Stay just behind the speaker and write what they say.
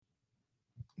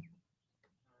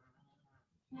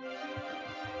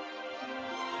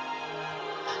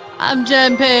I'm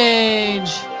Jen Page.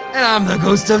 And I'm the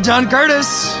ghost of John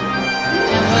Curtis.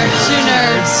 And we're two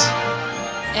nerds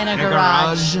in a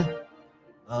garage.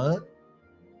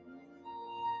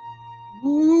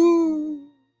 Ooh.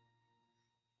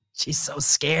 She's so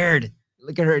scared.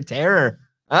 Look at her terror.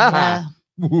 Yeah.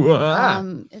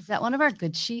 Is that one of our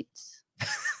good sheets?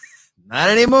 Not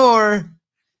anymore.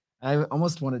 I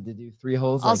almost wanted to do 3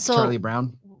 holes Also, like Charlie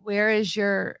Brown. Where is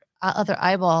your other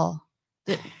eyeball?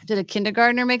 Did a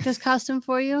kindergartner make this costume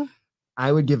for you?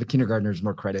 I would give a kindergartners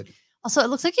more credit. Also, it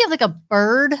looks like you have like a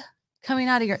bird coming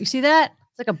out of you see that?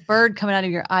 It's like a bird coming out of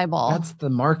your eyeball. That's the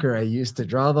marker I used to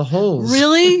draw the holes.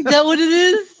 Really? Is that what it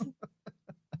is?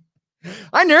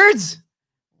 Hi, nerds.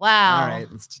 Wow. All right.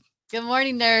 Good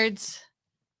morning, nerds.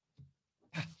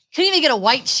 Couldn't even get a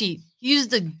white sheet. He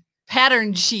used a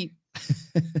patterned sheet.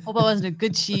 Hope it wasn't a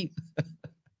good sheet.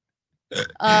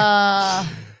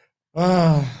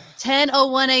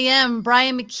 10:01 a.m.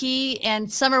 Brian McKee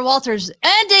and Summer Walters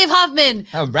and Dave Hoffman.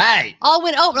 All right. All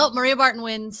win. Oh, no, Maria Barton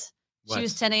wins. What? She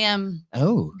was 10 a.m.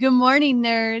 Oh. Good morning,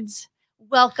 nerds.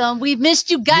 Welcome. We've missed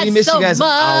you guys We missed so you guys much. a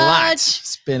lot.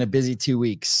 It's been a busy 2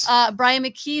 weeks. Brian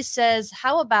McKee says,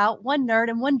 how about one nerd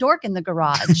and one dork in the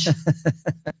garage?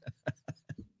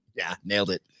 Yeah,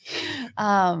 nailed it.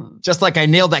 um, Just like I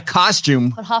nailed that costume.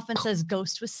 but Hoffman says,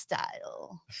 ghost with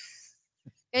style.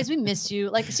 Guys, we miss you.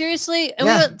 Like, seriously, and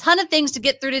Yeah. we have a ton of things to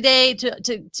get through today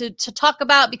to talk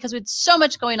about because we had so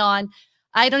much going on.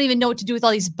 I don't even know what to do with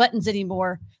all these buttons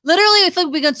anymore. Literally, I feel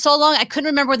like we've gone so long, I couldn't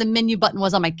remember where the menu button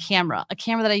was on my camera, a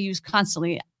camera that I use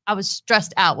constantly. I was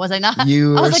stressed out, was I not?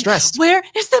 You I was were like, stressed. where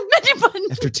is the menu button?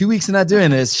 After 2 weeks of not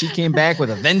doing this, she came back with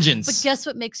a vengeance. But guess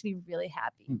what makes me really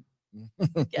happy?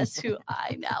 Guess who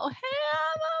I now have?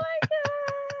 Oh my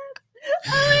god!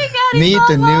 Oh my god! he's Meet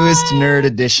the online. newest nerd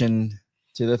addition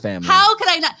to the family. How could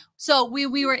I not? So we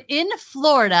were in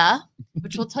Florida,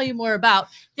 which we'll tell you more about.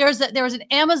 There was an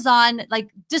Amazon like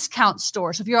discount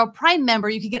store. So if you're a Prime member,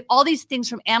 you can get all these things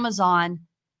from Amazon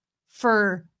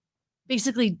for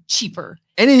basically cheaper.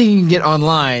 Anything you can get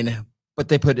online, but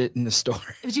they put it in the store.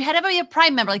 But you had to be a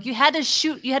Prime member. Like you had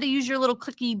to use your little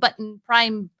clicky button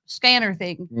Prime scanner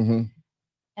thing. Mm-hmm.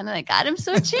 And then I got him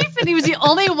so cheap, and he was the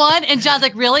only one. And John's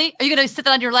like, "Really? Are you going to sit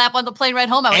that on your lap on the plane ride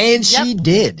home?" I went, And "Yep." she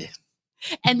did.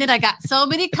 And then I got so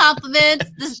many compliments.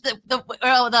 The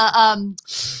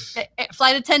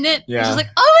flight attendant, Yeah. she's like,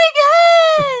 "Oh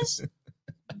my gosh!"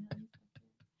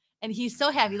 And he's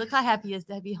so happy. Look how happy he is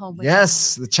to be home. With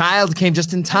Yes, the child came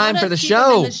just in us. time I for wanna the keep him in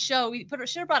show. the show. We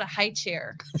should have brought a high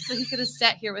chair so he could have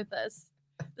sat here with us.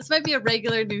 This might be a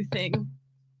regular new thing.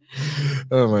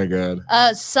 Oh my god.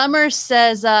 Summer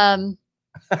says,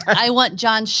 I want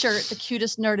John's shirt, the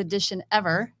cutest nerd edition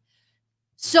ever.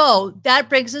 So that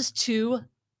brings us to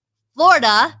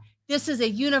Florida. This is a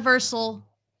universal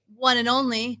one and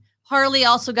only. Harley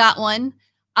also got one.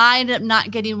 I ended up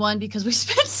not getting one because we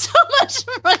spent so much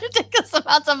ridiculous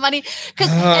amounts of money.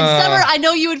 Because in summer, I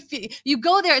know you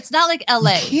go there. It's not like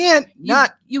LA. You can't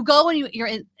not. You go when you're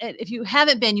in. If you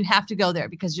haven't been, you have to go there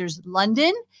because there's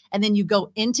London, and then you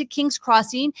go into King's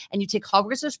Crossing, and you take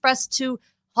Hogwarts Express to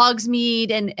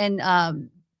Hogsmeade, and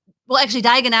well, actually,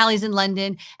 Diagon Alley's in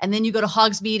London, and then you go to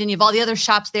Hogsmeade, and you have all the other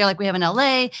shops there, like we have in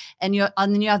LA, and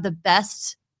then you have the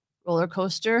best roller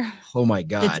coaster Oh my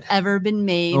god. that's ever been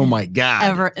made. Oh my god.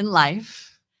 Ever in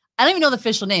life. I don't even know the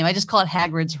official name. I just call it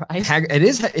Hagrid's Ride.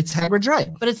 It's Hagrid's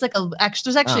Ride. But it's like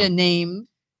there's actually a name.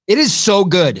 It is so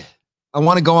good. I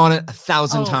want to go on it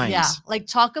 1,000 times. Yeah. Like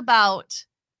talk about,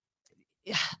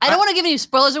 I don't want to give any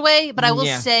spoilers away, but I will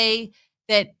Yeah. say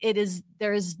that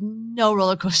there is no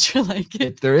roller coaster like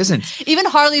it. There isn't. Even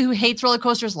Harley, who hates roller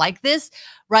coasters like this,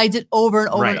 rides it over and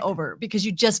over Right. and over because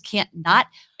you just can't not.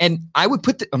 And I would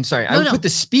put put the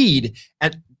speed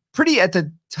at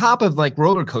the top of like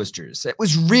roller coasters. It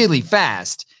was really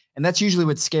fast. And that's usually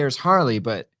what scares Harley,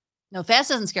 but No, fast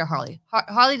doesn't scare Harley.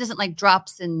 Harley doesn't like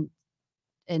drops and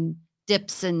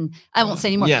dips, and I won't say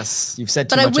anymore. yes, you've said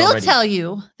too But I much will already. tell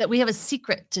you that we have a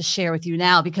secret to share with you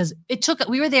now because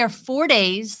we were there 4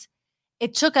 days.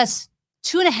 It took us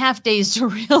 2.5 days to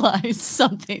realize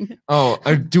something. Oh,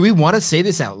 do we want to say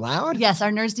this out loud? Yes,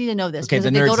 our nerds need to know this Okay, because the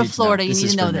if they nerds go to need to know. Florida, you This need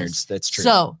is to know for this. nerds. That's true.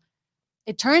 So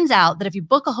it turns out that if you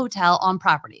book a hotel on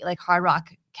property, like Hard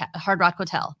Rock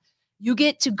Hotel, you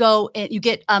get to go and you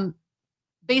get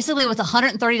basically with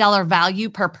 $130 value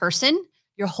per person,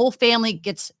 your whole family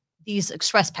gets these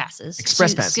express passes.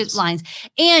 Express So you passes. get lines,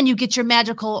 and you get your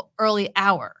magical early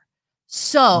hour.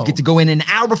 So You get to go in an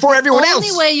hour before everyone the else.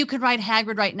 only way you could ride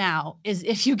Hagrid right now is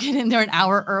if you get in there an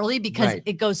hour early because Right.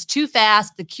 it goes too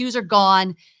fast. The queues are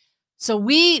gone. So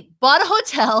we bought a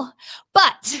hotel,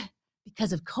 but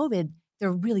because of COVID,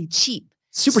 they're really cheap.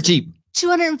 Super cheap.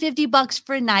 $250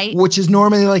 for a night. Which is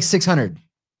normally like $600.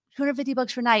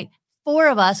 $250 for a night. 4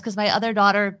 of us, because my other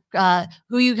daughter,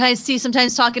 who you guys see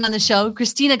sometimes talking on the show,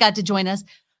 Christina, got to join us.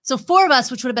 So 4 of us,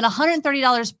 which would have been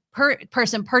 $130 per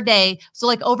person per day. So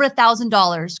like over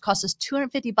 $1,000, cost us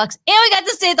 $250. And we got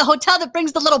to stay at the hotel that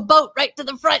brings the little boat right to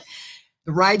the front.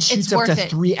 The ride shoots up to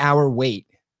 3-hour wait.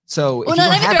 So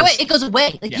it goes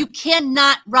away. Like you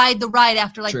cannot ride the ride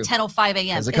after like 10:05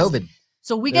 a.m. Because of COVID.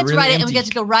 So we get to ride it and we get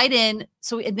to go right in.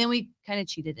 And then we kind of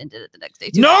cheated and did it the next day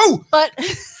too. No! But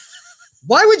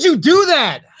why would you do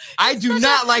that? I do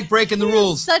not like breaking the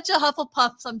rules. Such a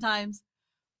Hufflepuff sometimes.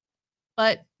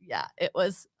 But yeah, it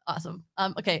was awesome.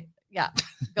 Okay, yeah,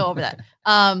 go over that.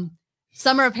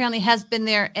 Summer apparently has been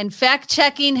there and fact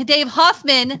checking Dave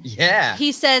Hoffman. Yeah.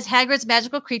 He says Hagrid's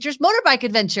Magical Creatures motorbike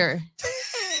adventure.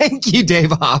 Thank you,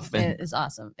 Dave Hoffman. It is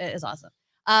awesome. It is awesome.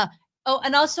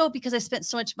 And also because I spent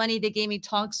so much money, they gave me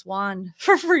Tonks wand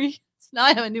for free. So now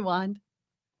I have a new wand.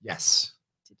 Yes.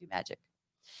 To do magic.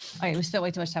 All right, we spent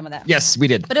way too much time on that. Yes, we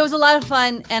did. But it was a lot of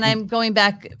fun, and I'm going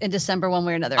back in December one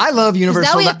way or another. I love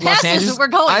Universal Los Angeles. We're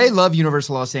going. I love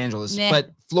Universal Los Angeles,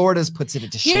 but Florida's puts it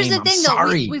into shame. Here's the thing, though.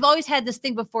 We've always had this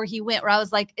thing before he went where I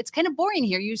was like, it's kind of boring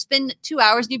here. You spend 2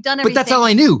 hours and you've done everything. But that's all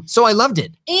I knew, so I loved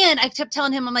it. And I kept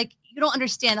telling him, I'm like, you don't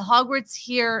understand. Hogwarts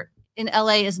here in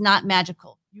LA is not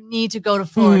magical. You need to go to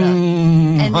Florida.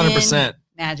 100%.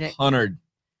 Magic. 100.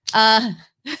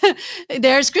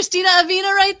 There's Christina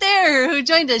Avina right there who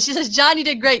joined us. She says, John, you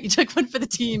did great. You took one for the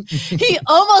team. He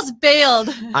almost bailed.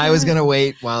 I was going to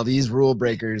wait while these rule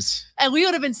breakers. And we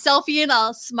would have been selfieing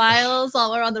all smiles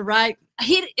while we're on the right.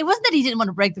 It wasn't that he didn't want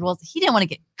to break the rules. He didn't want to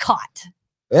get caught.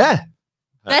 Yeah.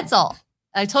 That's all.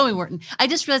 I told him we weren't. I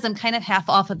just realized I'm kind of half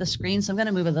off of the screen, so I'm going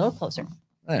to move a little closer.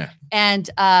 There. And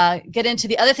get into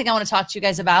the other thing I want to talk to you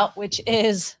guys about, which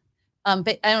is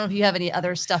but I don't know if you have any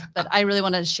other stuff, but I really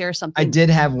wanted to share something. I did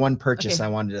have one purchase I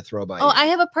wanted to throw by you. Oh, I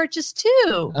have a purchase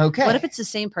too. Okay. What if it's the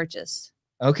same purchase?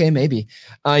 Okay, maybe.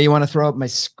 You want to throw up my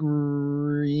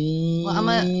screen? Well,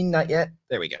 Not yet.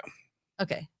 There we go.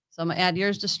 Okay. So I'm going to add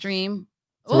yours to stream.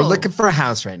 So we're looking for a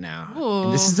house right now.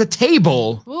 And this is a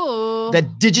table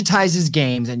that digitizes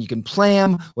games, and you can play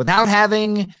them without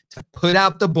having to put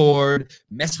out the board,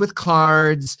 mess with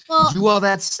cards, do all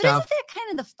that stuff. But isn't that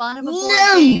kind of the fun of a board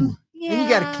game? Yeah. And you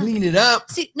got to clean it up.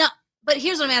 See, no, but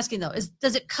here's what I'm asking though: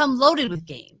 does it come loaded with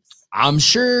games? I'm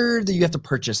sure that you have to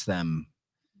purchase them.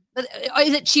 But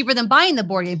is it cheaper than buying the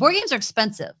board game? Board games are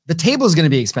expensive. The table is going to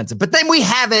be expensive, but then we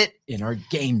have it in our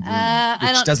game room,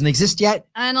 which doesn't exist yet.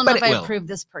 I don't know if I approve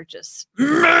this purchase.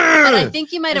 But I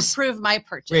think you might approve my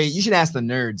purchase. Wait, you should ask the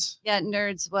nerds. Yeah,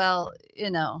 nerds. Well,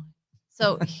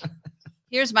 So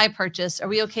here's my purchase. Are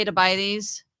we okay to buy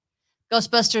these?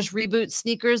 Ghostbusters reboot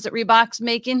sneakers that Reebok's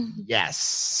making?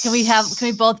 Yes. Can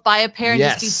we both buy a pair and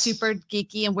just be super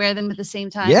geeky and wear them at the same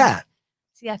time? Yeah.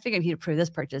 See, I figured he'd approve this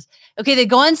purchase. Okay, they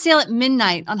go on sale at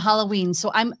midnight on Halloween. So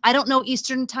I don't know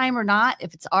Eastern time or not,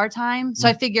 if it's our time. So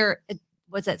I figure,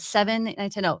 what's that, 7, 8, 9,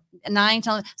 10, no, 9,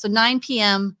 10, so 9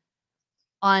 p.m.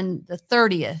 on the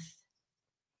 30th.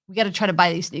 We got to try to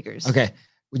buy these sneakers. Okay.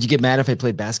 Would you get mad if I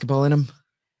played basketball in them?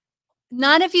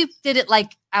 Not if you did it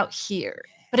like out here.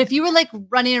 But if you were like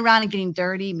running around and getting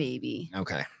dirty, maybe.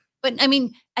 Okay. But I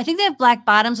mean, I think they have black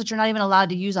bottoms, which you're not even allowed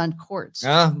to use on courts.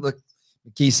 Oh, look.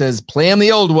 McKee says, play them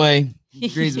the old way. He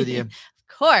agrees with you. Of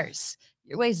course.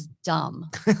 Your way's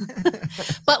dumb.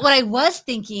 But what I was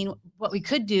thinking, what we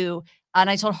could do,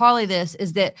 and I told Harley this,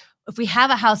 is that if we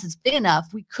have a house that's big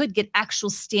enough, we could get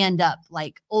actual stand-up,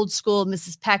 like old school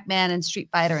Mrs. Pac-Man and Street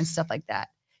Fighter and stuff like that.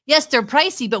 Yes, they're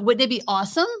pricey, but wouldn't it be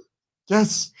awesome?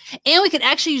 Yes. And we could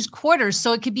actually use quarters.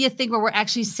 So it could be a thing where we're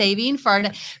actually saving for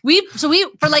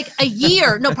for like a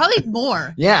year, no, probably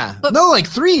more. Yeah. But no, like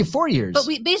 3-4 years. But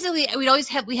we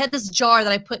had this jar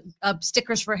that I put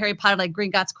stickers for Harry Potter, like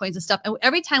Gringotts coins and stuff. And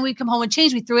every time we'd come home and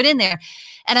change, we threw it in there.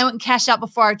 And I went and cashed out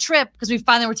before our trip because we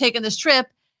finally were taking this trip.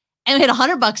 And we had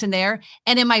 $100 in there.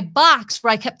 And in my box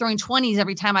where I kept throwing 20s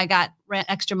every time I got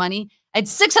extra money, I had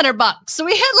 $600. So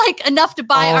we had like enough to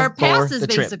buy our passes,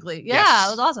 basically. Yeah, yes.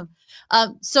 It was awesome.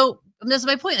 So that's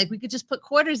my point. Like we could just put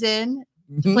quarters in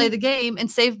to play the game and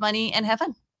save money and have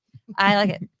fun. I like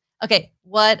it. Okay.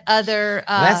 What other?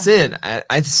 That's it.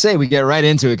 I'd say we get right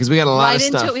into it because we got a lot of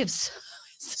stuff. We have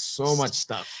so much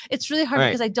stuff. It's really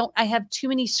hard because I have too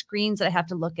many screens that I have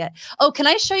to look at. Oh, can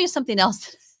I show you something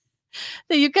else?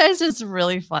 That you guys is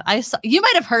really fun. You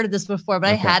might have heard of this before, but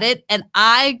I had it and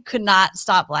I could not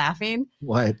stop laughing.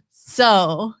 What?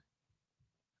 So.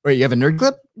 Wait, you have a nerd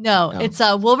clip? No, it's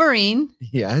a Wolverine.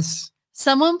 Yes.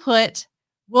 Someone put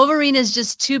Wolverine is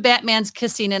just two Batmans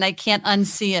kissing, and I can't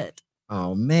unsee it.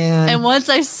 Oh man! And once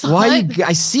I saw it,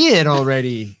 I see it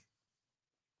already.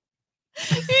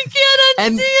 You can't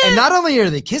unsee it. And not only are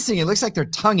they kissing, it looks like they're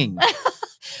tonguing.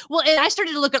 Well, and I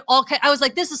started to look at I was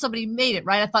like, this is somebody made it,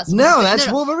 right? I thought,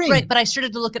 that's Wolverine. Right, but I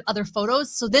started to look at other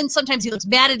photos. So then sometimes he looks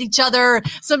mad at each other.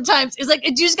 Sometimes it's like,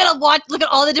 you just got to look at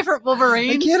all the different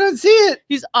Wolverines. I can't unsee it.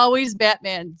 He's always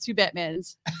Batman, two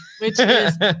Batmans, which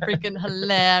is freaking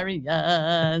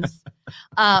hilarious.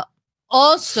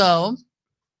 Also,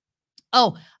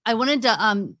 I wanted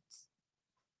to,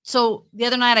 so the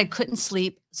other night I couldn't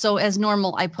sleep. So as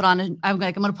normal, I'm going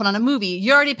to put on a movie.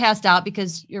 You already passed out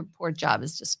because your poor job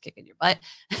is just kicking your butt.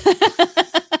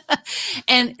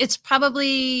 And it's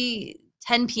probably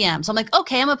 10 p.m. So I'm like,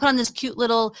 okay, I'm going to put on this cute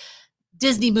little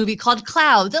Disney movie called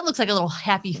Clouds. That looks like a little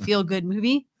happy, feel-good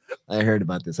movie. I heard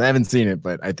about this. I haven't seen it,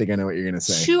 but I think I know what you're going to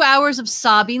say. 2 hours of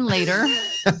sobbing later.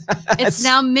 It's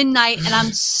now midnight and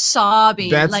I'm sobbing.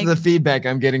 That's the feedback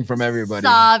I'm getting from everybody.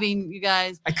 Sobbing, you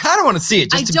guys. I kind of want to see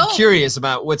it just to be curious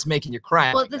about what's making you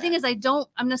cry. Well, the thing is, I'm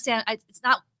going to say, it's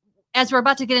not, as we're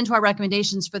about to get into our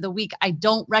recommendations for the week, I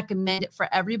don't recommend it for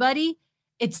everybody.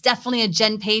 It's definitely a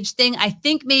Jen Page thing. I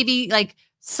think maybe like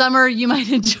summer, you might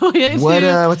enjoy it.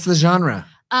 What's the genre?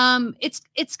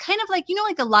 It's kind of like,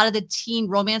 like a lot of the teen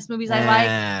romance movies I like,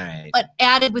 right. But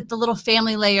added with the little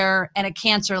family layer and a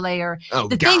cancer layer. Oh,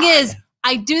 the thing is,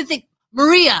 I do think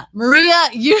Maria,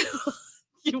 you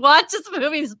watch this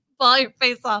movie and fall your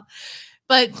face off.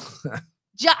 But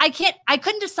I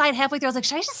couldn't decide halfway through. I was like,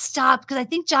 should I just stop? Because I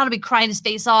think John will be crying his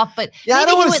face off, but yeah, maybe I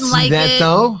don't he want wouldn't to see like that it.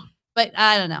 Though. But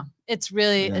I don't know. It's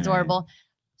really adorable.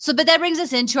 So, but that brings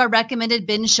us into our recommended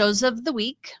binge shows of the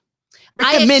week.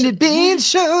 Recommended binge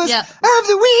shows of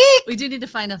the week. We do need to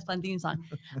find a fun theme song.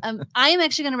 I am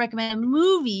actually going to recommend a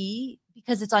movie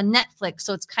because it's on Netflix.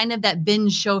 So it's kind of that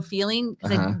binge show feeling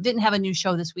because I didn't have a new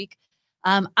show this week.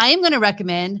 I am going to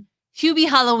recommend Hubie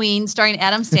Halloween starring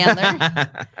Adam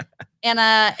Sandler.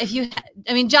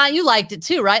 And John, you liked it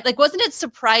too, right? Like, wasn't it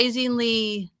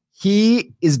surprisingly?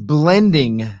 He is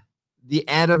blending the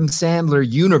Adam Sandler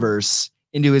universe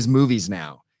into his movies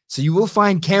now. So you will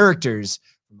find characters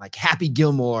like Happy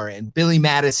Gilmore and Billy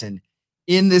Madison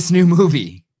in this new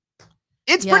movie.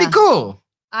 It's pretty cool.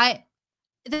 The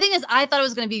thing is, I thought it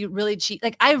was going to be really cheap.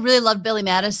 Like, I really loved Billy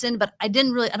Madison, but I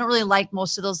don't really like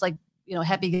most of those, like,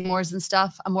 Happy Gilmores and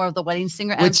stuff. I'm more of the Wedding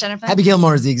Singer. Happy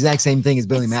Gilmore is the exact same thing as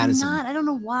Billy Madison. I don't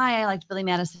know why I liked Billy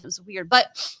Madison. It was weird, but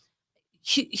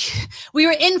we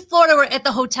were in Florida. We're at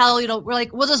the hotel, we're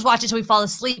like, we'll just watch it till we fall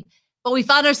asleep. But we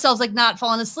found ourselves like not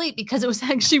falling asleep because it was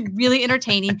actually really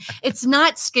entertaining. It's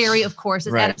not scary, of course.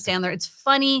 It's Adam Sandler. It's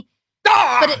funny,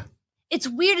 but it's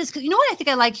weird. Is because what I think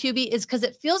I like Hubie is because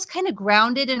it feels kind of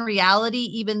grounded in reality,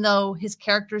 even though his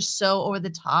character's so over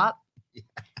the top. Yeah.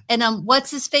 And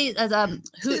what's his face?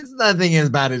 Nothing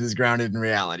about it is grounded in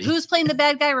reality. Who's playing the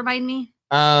bad guy? Remind me.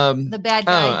 The bad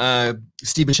guy.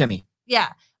 Steve Buscemi. Yeah.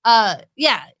 Like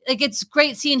it's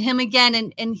great seeing him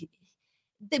again, and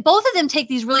both of them take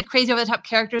these really crazy over the top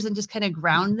characters and just kind of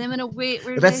ground them in a weird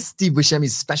way. That's Steve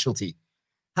Buscemi's specialty.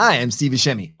 Hi, I'm Steve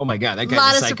Buscemi. Oh my God, that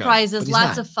guy's a psycho. Lot of surprises,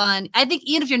 lots of fun. I think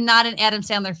even if you're not an Adam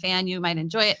Sandler fan, you might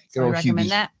enjoy it. So I recommend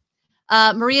that.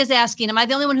 Maria's asking, am I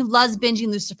the only one who loves binging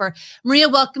Lucifer? Maria,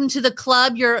 welcome to the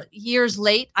club. You're years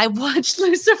late. I watched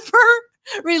Lucifer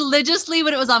religiously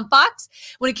when it was on Fox.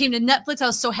 When it came to Netflix, I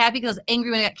was so happy because I was angry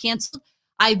when it got canceled.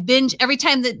 I binge every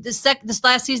time that this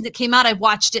last season that came out, I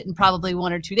watched it in probably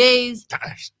 1 or 2 days.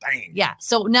 Gosh, dang. Yeah.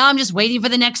 So now I'm just waiting for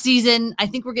the next season. I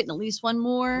think we're getting at least one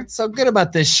more. What's so good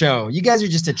about this show? You guys are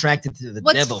just attracted to the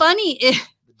devil. What's funny is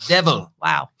the devil.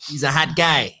 Wow. He's a hot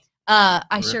guy.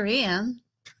 I sure am.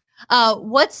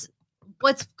 What's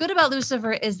good about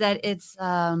Lucifer is that it's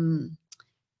kind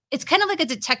of like a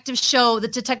detective show, the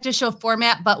detective show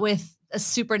format, but with a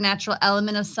supernatural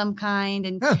element of some kind.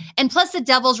 And plus the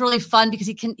devil's really fun because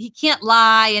he can't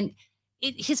lie and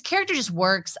his character just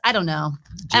works. I don't know.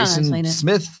 Jason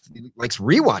Smith likes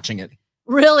rewatching it.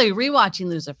 Really rewatching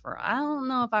Lucifer. I don't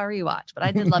know if I rewatch, but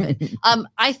I did love it.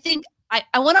 I think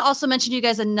I want to also mention to you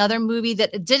guys another movie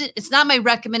that it's not my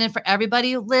recommended for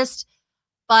everybody list,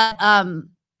 but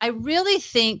I really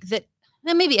think that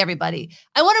maybe everybody,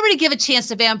 I want everybody to give a chance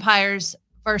to Vampires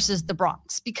versus the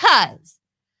Bronx because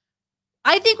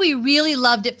I think we really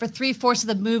loved it for 3/4 of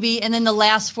the movie. And then the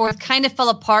last fourth kind of fell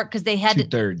apart because they had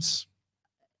 2/3.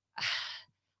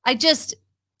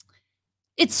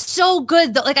 It's so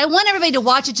good. Like I want everybody to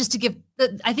watch it just to give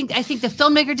I think the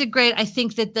filmmaker did great. I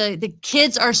think that the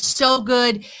kids are so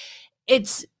good.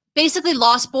 It's basically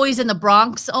Lost Boys in the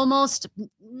Bronx almost.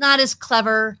 Not as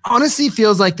clever. Honestly,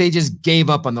 feels like they just gave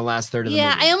up on the last third of the movie.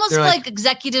 Yeah, I almost feel like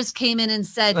executives came in and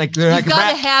said, like, you've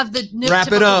got to have the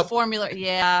typical formula.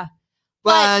 Yeah.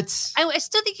 But I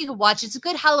still think you could watch it. It's a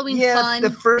good Halloween fun.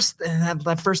 The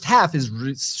first half is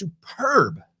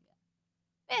superb.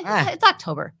 It's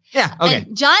October. Yeah, okay.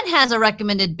 And John has a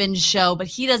recommended binge show, but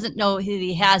he doesn't know that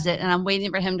he has it, and I'm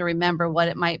waiting for him to remember what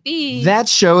it might be. That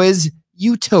show is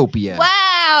Utopia.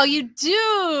 Wow, you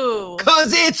do.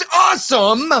 Because it's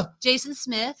awesome. Jason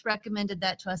Smith recommended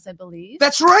that to us, I believe.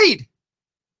 That's right.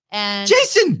 And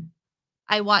Jason.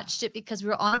 I watched it because we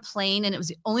were on a plane, and it was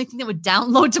the only thing that would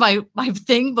download to my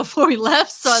thing before we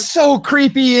left. So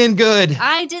creepy and good.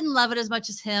 I didn't love it as much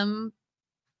as him.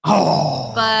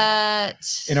 Oh,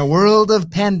 but in a world of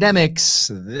pandemics,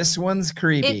 this one's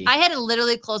creepy. I had to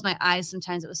literally close my eyes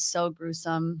sometimes. It was so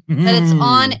gruesome. That it's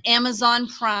on Amazon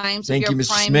Prime. So Thank you,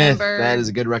 Mr. Smith. That is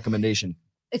a good recommendation.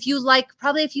 If you like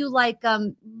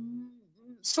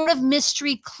sort of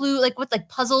mystery clue, like with like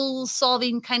puzzle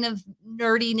solving kind of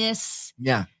nerdiness.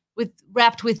 Yeah.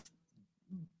 Wrapped with.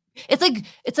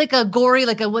 It's like a gory,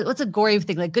 like what's a gory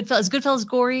thing? Like Goodfellas. Goodfellas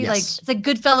gory. Yes. Like it's like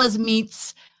Goodfellas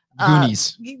meets.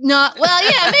 Goonies. Maybe,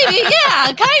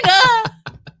 yeah, kind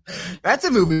of. That's a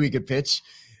movie we could pitch.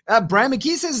 Brian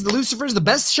McKee says Lucifer is the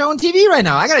best show on TV right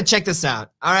now. I got to check this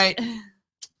out. All right. I don't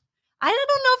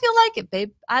know if you'll like it,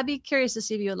 babe. I'd be curious to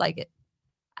see if you would like it.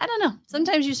 I don't know.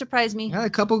 Sometimes you surprise me. Got a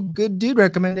couple good dude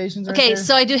recommendations. Okay,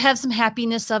 so I do have some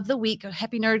happiness of the week, or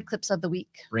happy nerd clips of the week.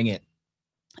 Bring it.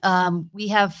 We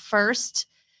have first,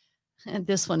 and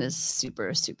this one is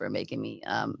super, super making me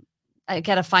I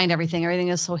gotta find everything. Everything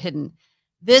is so hidden.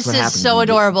 This is so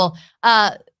adorable.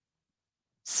 Oh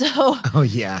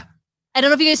yeah. I don't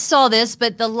know if you guys saw this,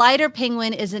 but the lighter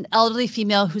penguin is an elderly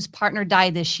female whose partner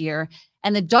died this year.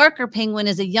 And the darker penguin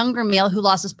is a younger male who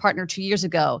lost his partner 2 years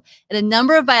ago. And a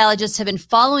number of biologists have been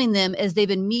following them as they've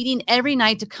been meeting every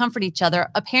night to comfort each other.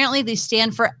 Apparently, they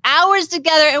stand for hours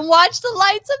together and watch the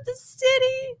lights of the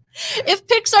city. If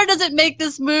Pixar doesn't make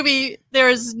this movie, there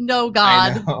is no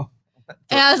God. I know.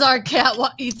 As our cat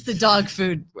eats the dog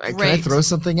food. Great. Can I throw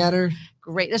something at her?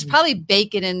 Great. There's probably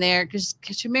bacon in there because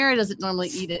Shamira doesn't normally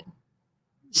eat it.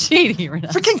 She ain't hearing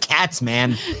us. Freaking cats,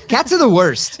 man. Cats are the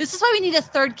worst. This is why we need a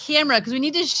third camera, because we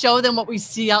need to show them what we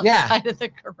see outside of the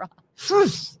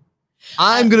garage.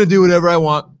 I'm going to do whatever I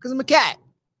want because I'm a cat.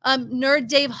 Nerd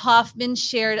Dave Hoffman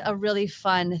shared a really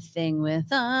fun thing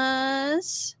with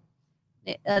us.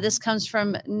 This comes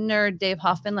from Nerd Dave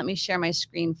Hoffman. Let me share my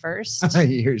screen first.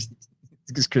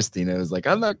 Because Christina was like,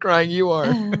 I'm not crying, you are. I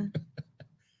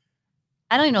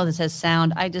don't even know if this has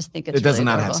sound. I just think it's It does really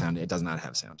not adorable. have sound. It does not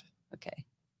have sound. Okay.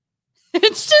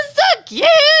 It's just so cute.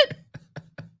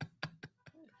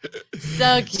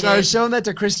 So cute. So I was showing that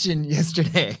to Christian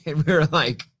yesterday, and we were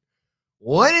like,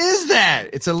 what is that?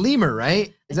 It's a lemur,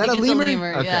 right? Is that a lemur?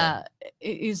 Okay. Yeah.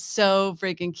 He's so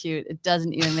freaking cute. It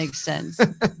doesn't even make sense.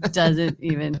 Doesn't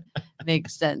even make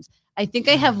sense. I think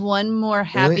I have one more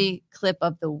happy clip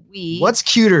of the week. What's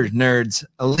cuter, nerds?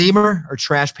 A lemur or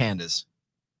trash pandas?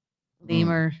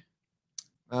 Lemur.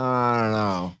 I don't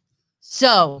know.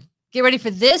 So get ready for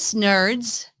this,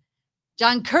 nerds.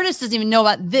 John Curtis doesn't even know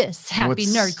about this happy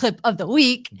nerd clip of the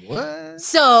week. What?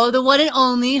 So the one and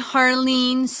only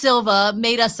Harleen Silva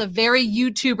made us a very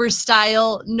YouTuber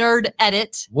style nerd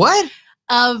edit. What?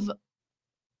 Of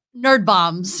nerd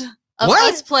bombs. Of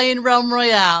us playing Realm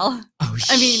Royale. Oh,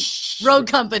 Rogue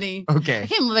Company. Okay. I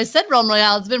can't believe I said Realm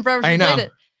Royale. It's been forever since I played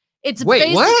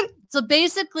it. What? So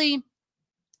basically,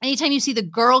 anytime you see the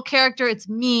girl character, it's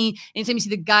me. Anytime you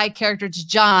see the guy character, it's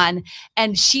John.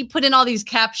 And she put in all these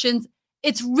captions.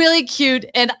 It's really cute,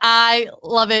 and I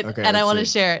love it, and I want to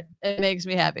share it. It makes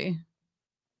me happy.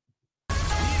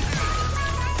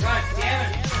 God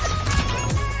damn it.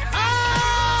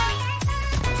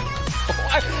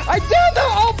 I did the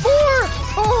all four.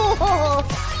 Oh.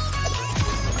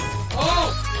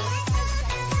 Oh.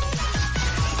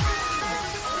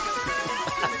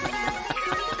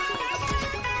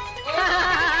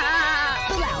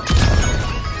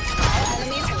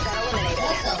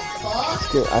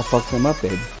 I fucked him up,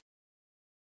 babe.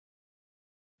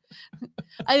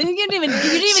 I think you didn't even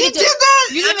get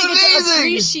to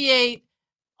appreciate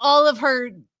all of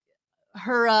her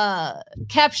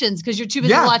captions because you're too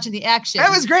busy watching the action. That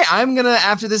was great. I'm gonna,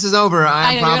 after this is over,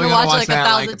 I'm probably gonna watch it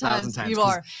like 1,000 times. You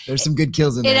are. There's some good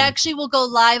kills in there. It actually will go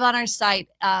live on our site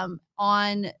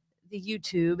on the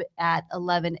YouTube at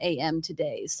 11 a.m.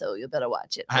 today, so you better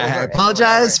watch it. I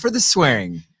apologize for the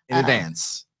swearing in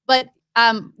advance. But do you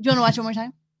want to watch it one more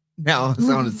time? No,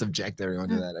 I want to subject everyone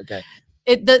to that. Okay.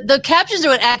 The captions are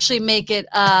what actually make it.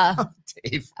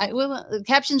 Dave. The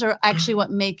captions are actually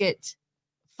what make it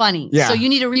funny. Yeah. So you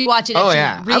need to rewatch it. Oh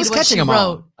yeah, I was catching them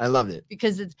all. I loved it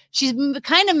because she's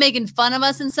kind of making fun of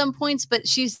us in some points, but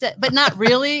but not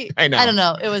really. I know. I don't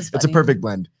know. It was funny. It's a perfect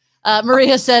blend.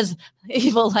 Maria says,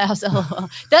 "Evil laughs." LOL.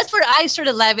 That's where I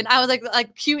started laughing. I was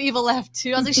like, cute evil laugh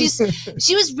too. I was like,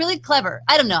 she was really clever.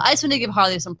 I don't know. I just want to give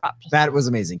Harley some props. That was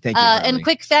amazing. Thank you. And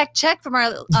quick fact check from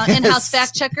our in-house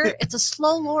fact checker: it's a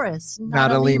slow loris,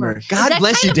 not a lemur. God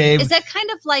bless you, Dave. Is that kind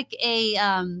of like a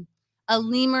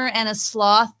lemur and a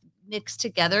sloth mixed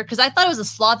together? Because I thought it was a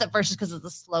sloth at first, just because of the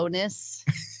slowness.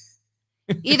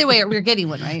 Either way, we're getting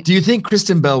one right. Do you think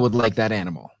Kristen Bell would like that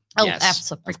animal? Oh, yes,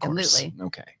 absolutely.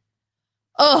 Okay.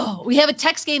 Oh, we have a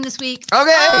text game this week.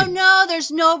 Okay. Oh no, there's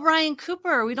no Brian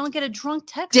Cooper. We don't get a drunk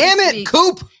text. Damn it,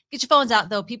 Coop. Get your phones out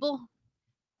though, people.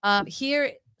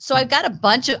 Here. So I've got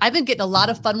I've been getting a lot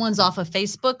of fun ones off of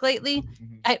Facebook lately.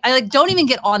 I like don't even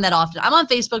get on that often. I'm on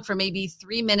Facebook for maybe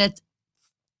 3 minutes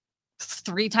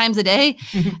 3 times a day.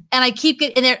 And I keep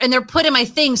getting there and they're put in my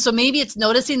thing. So maybe it's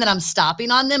noticing that I'm stopping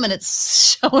on them and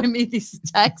it's showing me these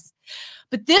texts.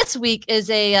 But this week is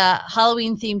a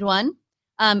Halloween themed one.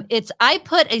 It's I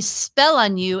put a spell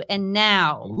on you and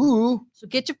now. Ooh. So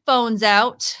get your phones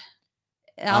out.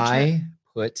 I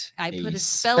put a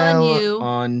spell on you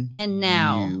and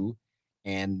now.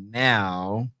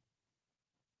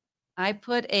 I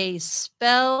put a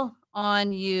spell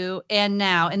on you and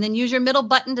now. And then use your middle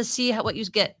button to see what you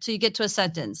get till you get to a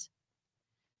sentence.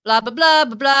 Blah blah blah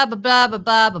blah blah blah blah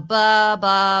blah blah blah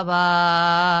blah blah.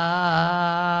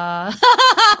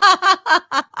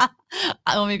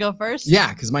 Want me to go first?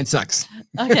 Yeah, because mine sucks.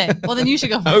 Okay, well then you should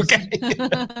go first. Okay.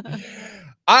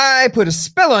 I put a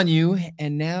spell on you,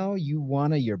 and now you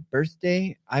wanna your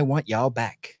birthday. I want y'all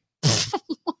back.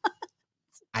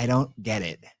 I don't get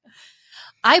it.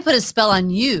 I put a spell on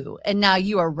you, and now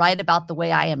you are right about the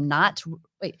way I am not.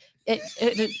 Wait. I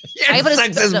put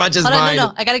sucks as much as mine.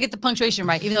 No, I got to get the punctuation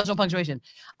right, even though there's no punctuation.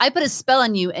 I put a spell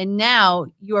on you, and now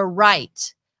you are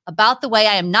right about the way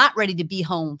I am not ready to be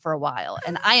home for a while,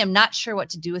 and I am not sure what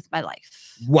to do with my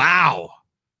life. Wow.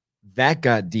 That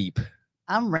got deep.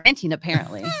 I'm ranting,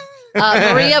 apparently.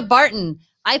 Maria Barton,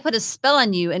 I put a spell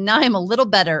on you, and now I'm a little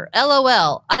better.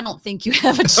 LOL. I don't think you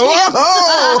have a chance.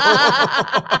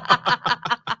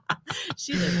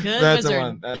 She's a good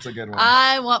wizard. That's a good one.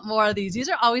 I want more of these. These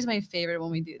are always my favorite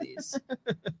when we do these.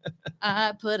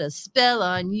 I put a spell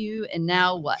on you, and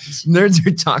now what? Nerds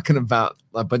are talking about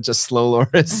a bunch of slow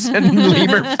loris and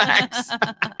lemur facts.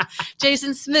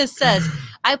 Jason Smith says,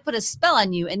 I put a spell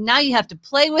on you, and now you have to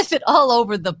play with it all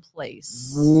over the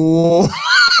place.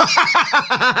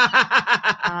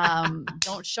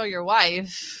 Don't show your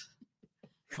wife.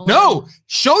 No,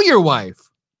 show your wife.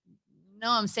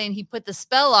 No, I'm saying he put the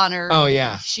spell on her. Oh,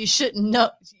 yeah. She shouldn't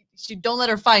know. She don't let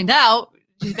her find out.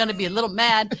 She's going to be a little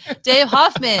mad. Dave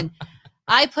Hoffman,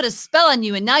 I put a spell on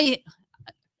you and now you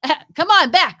come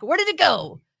on back. Where did it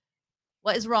go?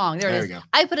 What is wrong? There it is. We go.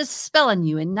 I put a spell on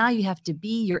you and now you have to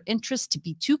be your interest to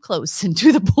be too close and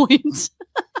to the point.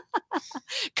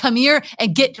 Come here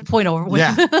and get your point over with.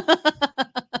 Yeah.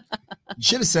 You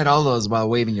should have said all those while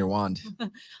waving your wand.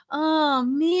 Oh,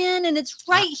 man. And it's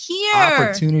right here.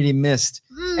 Opportunity missed.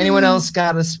 Anyone else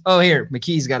got us? Oh, here.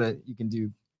 McKee's got a, you can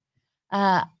do.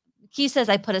 McKee says,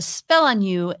 I put a spell on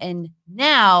you and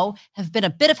now have been a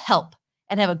bit of help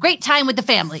and have a great time with the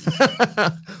family.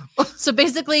 So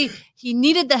basically, he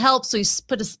needed the help. So he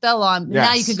put a spell on. Yes.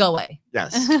 Now you can go away.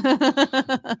 Yes.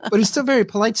 But he's still a very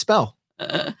polite spell.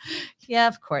 Yeah,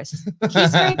 of course. He's a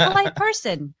very polite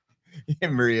person.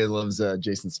 And Maria loves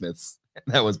Jason Smith's.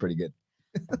 That was pretty good.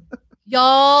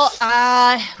 Y'all,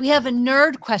 we have a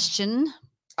nerd question.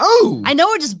 Oh, I know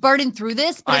we're just burning through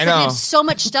this, but it's like we have so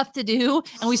much stuff to do,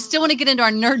 and we still want to get into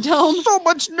our nerd dome. So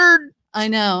much nerd. I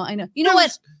know. You know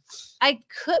what?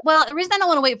 The reason I don't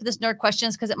want to wait for this nerd question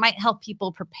is because it might help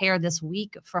people prepare this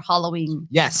week for Halloween.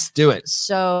 Yes, do it.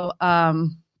 So,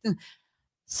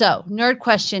 nerd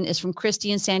question is from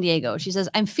Christy in San Diego. She says,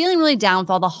 I'm feeling really down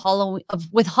with all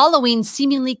the Halloween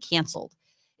seemingly canceled.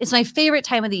 It's my favorite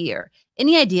time of the year.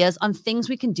 Any ideas on things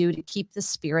we can do to keep the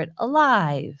spirit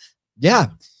alive? Yeah.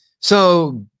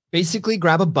 So basically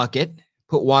grab a bucket,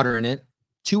 put water in it,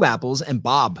 2 apples, and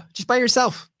bob just by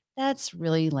yourself. That's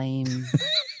really lame.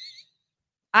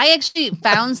 I actually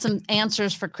found some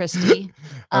answers for Christy.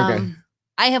 Okay.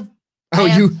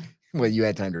 You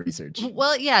had time to research.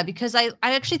 Well, yeah, because I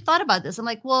actually thought about this. I'm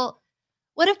like, well,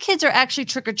 what if kids are actually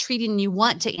trick-or-treating and you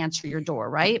want to answer your door,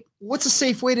 right? What's a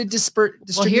safe way to distribute?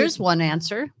 Well, here's one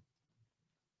answer.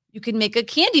 You can make a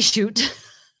candy chute.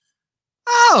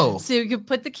 Oh. So you can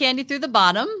put the candy through the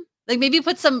bottom. Like maybe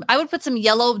I would put some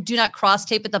yellow do not cross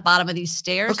tape at the bottom of these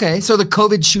stairs. Okay, so the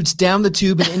COVID shoots down the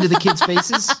tube and into the kids'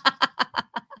 faces.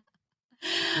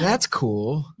 That's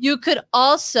cool. You could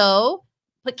also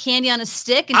put candy on a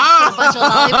stick and put a bunch of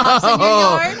lollipops in your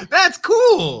yard. That's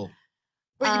cool.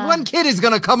 But one kid is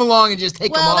going to come along and just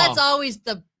take them all. Well, that's always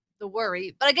the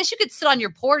worry. But I guess you could sit on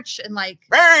your porch and like.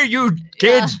 Hey, you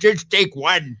kids, just take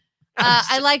one.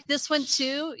 I like this one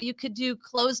too. You could do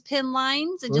clothespin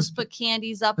lines and just put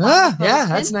candies up. Yeah,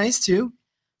 that's nice too.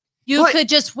 You could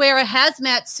just wear a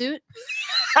hazmat suit.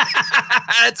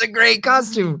 That's a great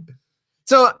costume.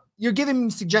 So you're giving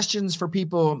suggestions for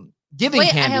people giving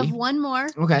candy. I have one more.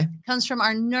 Okay. Comes from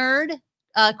our nerd,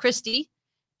 Christy.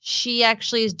 She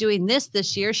actually is doing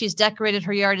this year. She's decorated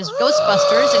her yard as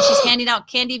Ghostbusters, and she's handing out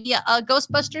candy via a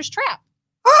Ghostbusters trap.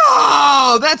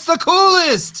 Oh, that's the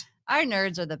coolest. Our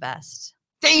nerds are the best.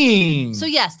 Dang. So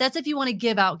yes, that's if you want to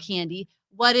give out candy.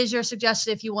 What is your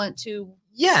suggestion if you want to?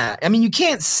 Yeah, I mean, you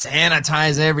can't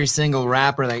sanitize every single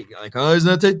wrapper. Like oh, it's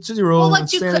not Tootsie Roll. Well,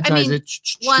 what you could, I mean,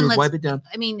 wipe it down.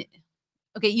 I mean,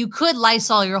 okay, you could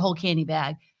Lysol your whole candy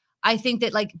bag. I think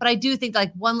that but I do think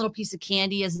like one little piece of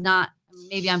candy is not.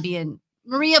 Maybe I'm being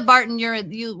Maria Barton.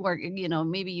 You work.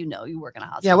 Maybe you work in a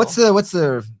hospital. Yeah. What's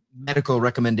the medical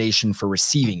recommendation for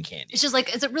receiving candy? It's just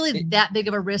like, is it really that big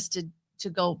of a risk to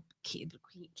go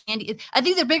candy? I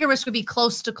think the bigger risk would be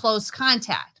close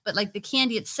contact, but like the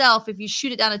candy itself, if you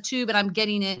shoot it down a tube and I'm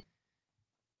getting it.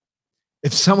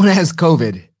 If someone has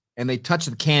COVID and they touch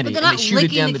the candy, but they're not and they shoot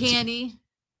it down the candy.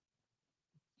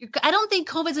 I don't think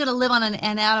COVID's going to live on an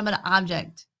inanimate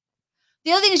object.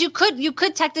 The other thing is you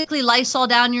could technically Lysol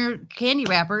down your candy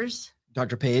wrappers.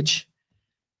 Dr. Page.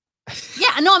 Yeah,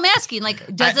 no, I'm asking.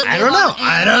 Like, does it? I don't know.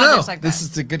 I don't know. Like this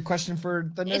is a good question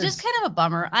for the nerds. It's just kind of a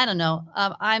bummer. I don't know.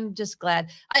 I'm just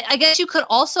glad. I guess you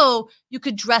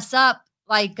could dress up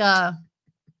like. Sorry,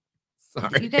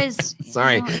 you guys.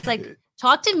 Sorry, it's like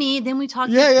talk to me, then we talk.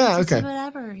 Yeah, okay.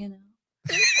 Whatever,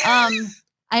 I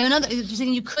have another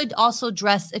thing. You could also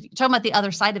dress. If you're talking about the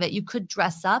other side of it, you could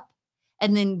dress up.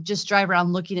 And then just drive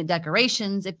around looking at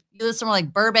decorations. If you live somewhere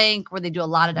like Burbank, where they do a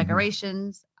lot of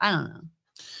decorations, I don't know.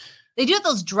 They do have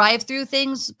those drive-through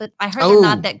things, but I heard they're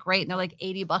not that great. And they're like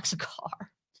 $80 a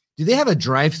car. Do they have a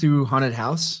drive-through haunted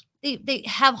house? They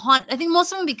have I think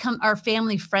most of them are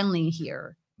family friendly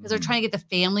here because they're trying to get the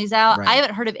families out. Right. I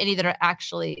haven't heard of any that are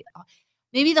actually.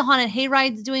 Maybe the haunted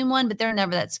hayride's doing one, but they're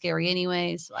never that scary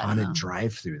anyway. So I don't know. Haunted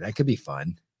drive-through, that could be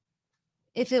fun.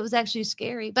 If it was actually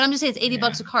scary. But I'm just saying it's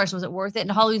 $80 a car, so is it worth it? And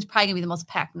Halloween's probably gonna be the most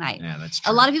packed night. Yeah, that's true.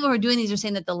 A lot of people who are doing these are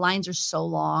saying that the lines are so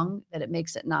long that it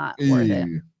makes it not worth it.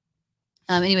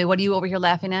 Anyway, what are you over here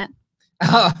laughing at?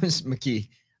 Oh, Miss McKee.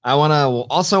 I want to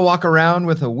also walk around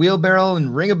with a wheelbarrow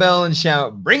and ring a bell and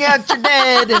shout, "Bring out your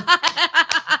dead!"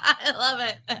 I love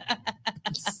it.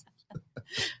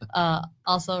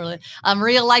 Also, really,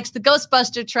 Maria likes the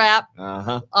Ghostbuster trap.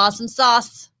 Awesome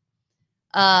sauce.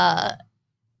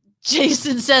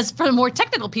 Jason says, for more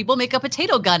technical people, make a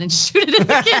potato gun and shoot it in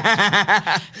the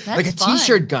kids. Like a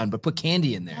T-shirt gun, but put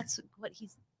candy in there. That's what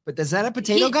he's. But is that a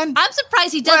potato gun? I'm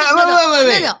surprised he doesn't.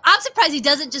 Wait. No. I'm surprised he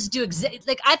doesn't just do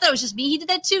like I thought it was just me. He did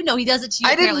that too. No, he does it to you.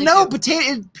 I didn't know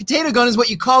potato gun is what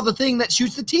you call the thing that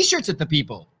shoots the T-shirts at the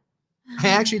people. I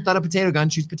actually thought a potato gun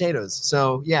shoots potatoes.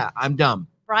 So yeah, I'm dumb.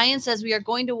 Brian says we are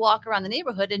going to walk around the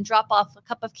neighborhood and drop off a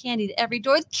cup of candy to every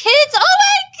door. Kids, oh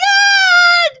my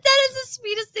God, that is the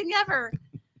sweetest thing ever.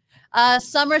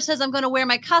 Summer says I'm going to wear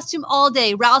my costume all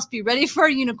day. Rouse, be ready for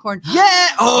a unicorn. Yeah.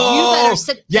 Oh, you better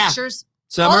send pictures.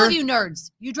 Summer. All of you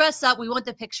nerds, you dress up. We want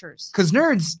the pictures. Because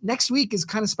nerds, next week is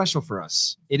kind of special for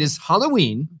us. It is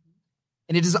Halloween,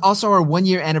 and it is also our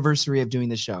 1-year anniversary of doing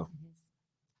the show.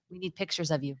 We need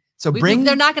pictures of you. So they're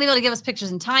not going to be able to give us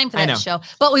pictures in time for that show,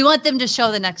 but we want them to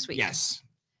show the next week. Yes.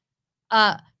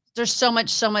 There's so much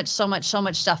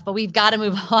stuff, but we've got to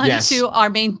move on to our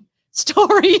main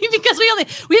story because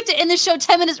we have to end the show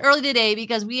 10 minutes early today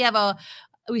because we have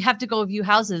to go view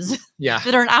houses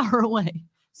that are an hour away.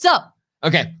 So,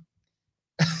 okay.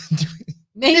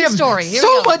 Main story. Here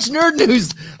so much nerd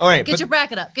news. All right. Get your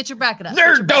bracket up.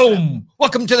 Nerd Dome.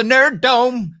 Welcome to the Nerd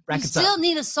Dome. We still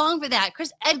need a song for that.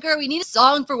 Chris Edgar, we need a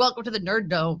song for Welcome to the Nerd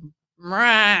Dome.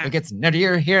 It gets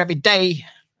nerdier here every day.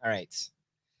 All right.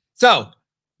 So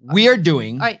we are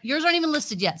doing. All right. Yours aren't even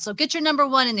listed yet. So get your number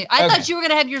one in there. I thought you were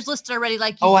going to have yours listed already.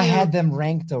 I had them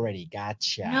ranked already.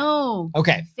 Gotcha. No.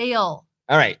 Okay. Fail.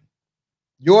 All right.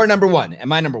 Your number one and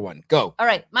my number one. Go. All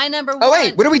right. My number one. Oh,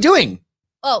 wait. What are we doing?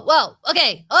 Oh, well,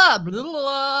 okay.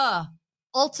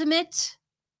 Ultimate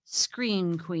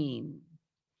Scream Queen.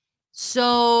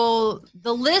 So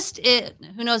the list,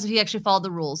 who knows if he actually followed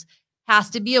the rules. Has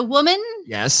to be a woman.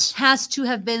 Yes. Has to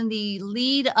have been the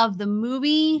lead of the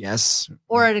movie. Yes.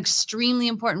 Or an extremely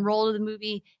important role of the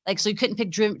movie. Like, so you couldn't pick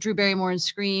Drew Barrymore in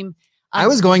Scream. I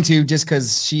was going to just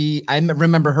because I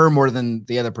remember her more than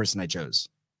the other person I chose.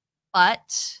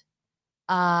 But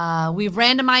we've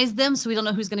randomized them, so we don't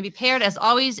know who's going to be paired, as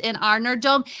always, in our Nerd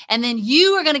Dome. And then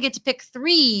you are going to get to pick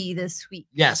 3 this week.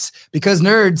 Yes, because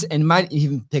nerds, and might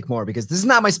even pick more, because this is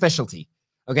not my specialty.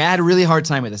 Okay, I had a really hard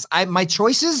time with this. My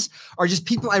choices are just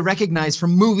people I recognize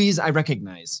from movies I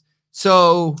recognize.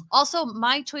 So also,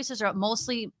 my choices are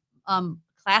mostly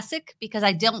classic because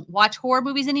I don't watch horror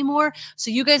movies anymore.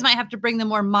 So you guys might have to bring the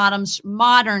more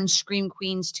modern Scream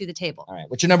Queens to the table. All right,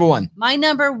 what's your number 1? My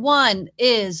number 1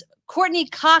 is Courtney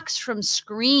Cox from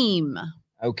Scream.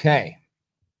 Okay.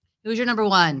 Who's your number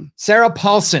 1? Sarah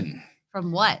Paulson.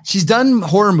 From what? She's done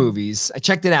horror movies. I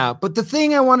checked it out. But the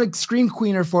thing I wanted Scream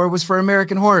Queen her for was for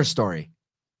American Horror Story.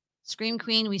 Scream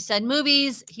Queen. We said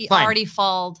movies. He Fine. already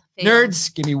failed.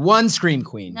 Nerds, give me 1 Scream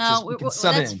Queen. No,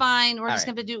 that's fine. We're just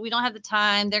going to do. We don't have the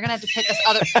time. They're going to have to pick us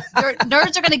other.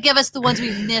 Nerds are going to give us the ones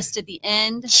we've missed at the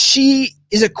end. She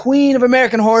is a queen of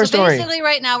American Horror Story. Basically,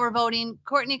 right now we're voting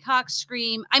Courtney Cox,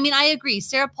 Scream. I mean, I agree,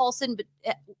 Sarah Paulson. But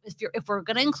if we're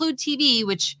going to include TV,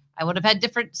 which I would have had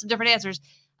some different answers.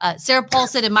 Sarah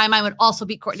Paulson, in my mind, would also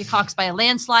beat Courtney Cox by a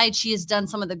landslide. She has done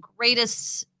some of the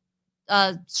greatest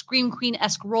Scream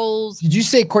Queen-esque roles. Did you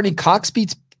say Courtney Cox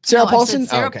beats Sarah Paulson?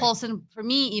 Sarah Paulson, for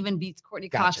me, even beats Courtney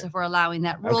Cox if we're allowing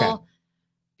that rule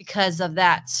because of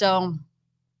that. So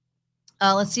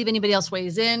let's see if anybody else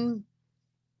weighs in.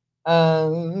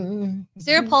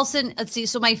 Sarah Paulson, let's see.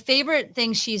 So my favorite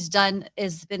thing she's done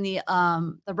has been the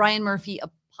Ryan Murphy,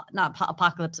 not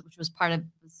Apocalypse, which was part of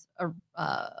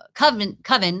Coven.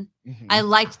 Mm-hmm. I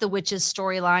liked the witches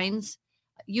storylines.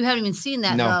 You haven't even seen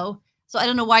that though, so I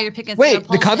don't know why you're picking. Wait,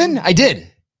 the Coven? I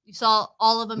did. You saw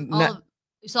all of them.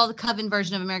 You saw the Coven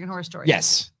version of American Horror Story.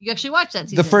 Yes, you actually watched that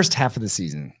season. The first half of the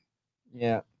season.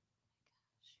 Yeah,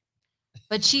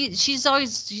 but she's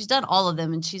done all of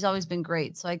them, and she's always been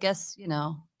great. So I guess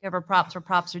give her props where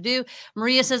props are due.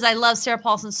 Maria says, "I love Sarah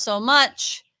Paulson so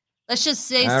much." Let's just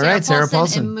say Sarah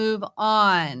Paulson and move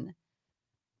on.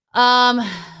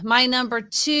 My number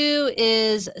 2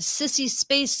 is Sissy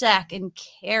Spacek and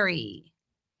Carrie.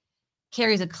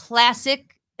 Carrie's a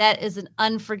classic. That is an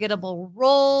unforgettable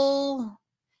role.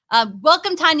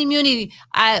 Welcome, Tanya Muni.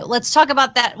 Let's talk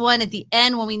about that one at the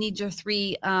end when we need your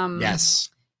 3. Yes.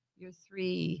 Your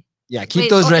 3. Yeah, keep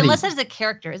those ready. Unless that is a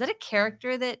character. Is that a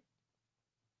character that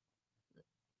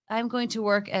I'm going to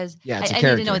work as? Yeah, I need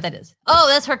to know what that is. Oh,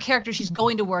 that's her character she's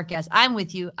going to work as. I'm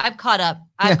with you. I've caught up.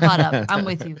 I'm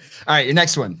with you. All right, your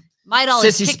next one. My doll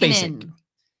is kicking in.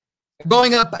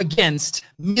 Going up against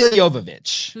Milla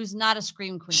Jovovich. Who's not a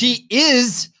Scream Queen. She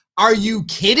is. Are you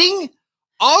kidding?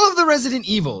 All of the Resident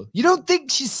Evil. You don't think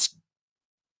she's...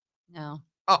 No.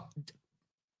 Oh.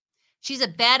 She's a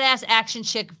badass action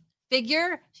chick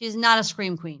figure. She's not a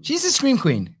Scream Queen. She's a Scream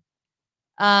Queen.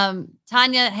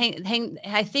 Tanya,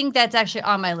 I think that's actually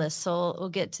on my list, so we'll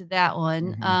get to that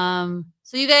one. Mm-hmm.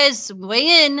 So you guys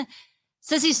weigh in.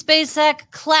 Sissy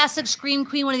Spacek, classic Scream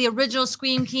Queen, one of the original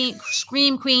Scream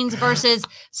Queens versus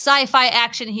sci-fi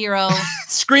action hero.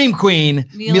 Scream Queen,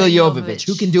 Milla Jovovich,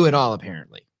 who can do it all,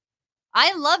 apparently.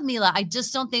 I love Milla. I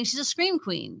just don't think she's a Scream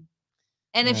Queen.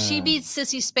 And if she beats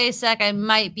Sissy Spacek, I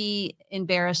might be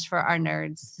embarrassed for our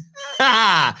nerds.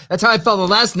 That's how I felt the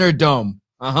last Nerd Dome.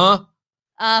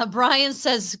 Uh-huh. Brian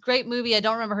says, great movie. I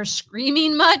don't remember her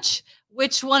screaming much.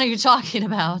 Which one are you talking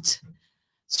about?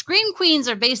 Scream Queens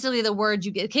are basically the word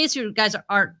you get. In case you guys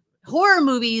aren't horror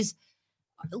movies,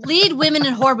 lead women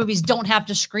in horror movies don't have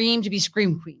to scream to be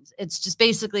Scream Queens. It's just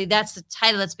basically that's the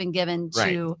title that's been given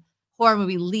to horror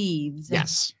movie leads.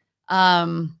 Yes.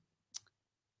 Okay,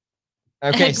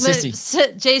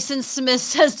 Sissy. Jason Smith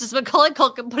says, does Macaulay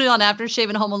Culkin put it on Aftershave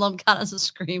and Home Alone count as a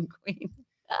Scream Queen?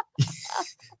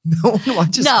 No one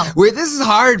watches. No. Wait, this is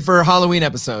hard for a Halloween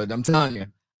episode. I'm telling you.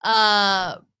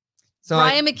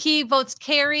 Brian McKee votes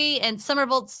Carrie and Summer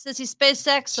votes Sissy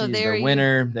Spacek. So there the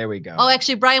winner. There we go. Oh,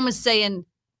 actually, Brian was saying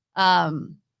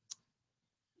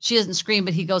she doesn't scream,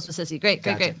 but he goes with Sissy. Great.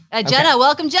 Jenna,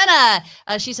 welcome, Jenna.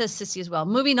 She says Sissy as well.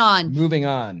 Moving on.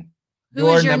 Who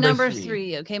is your number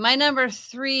 3? Okay, my number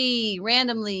 3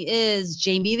 randomly is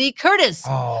Jamie Lee Curtis.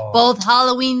 Both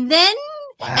Halloween then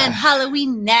and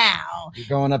Halloween now. You're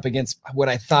going up against what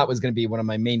I thought was going to be one of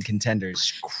my main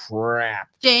contenders. Crap.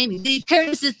 Jamie Lee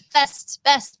Curtis is the best.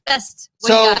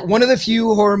 So one of the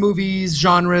few horror movies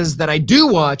genres that I do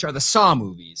watch are the Saw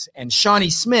movies. And Shawnee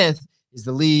Smith is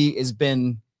the lead, has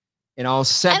been in all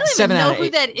 7 out of 8. I don't even know who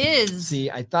that is. See,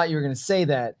 I thought you were going to say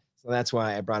that. So that's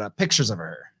why I brought up pictures of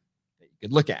her.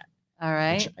 could look at. All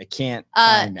right. I can't.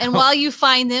 And while you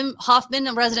find them, Hoffman,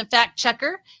 a resident fact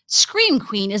checker, Scream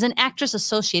Queen is an actress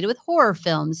associated with horror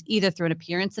films, either through an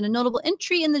appearance in a notable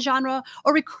entry in the genre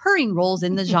or recurring roles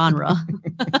in the genre.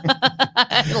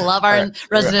 I love our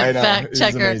resident fact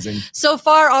checker. So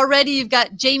far already, you've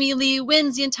got Jamie Lee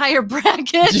wins the entire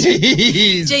bracket.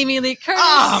 Jeez. Jamie Lee Curtis.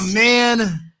 Oh,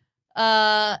 man.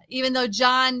 Even though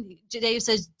Dave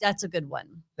says that's a good one.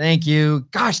 Thank you.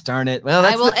 Gosh darn it. Well,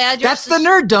 I will add that's the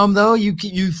Nerd Dome, though.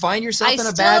 You find yourself in a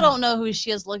bad. I still don't know who she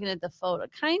is looking at the photo.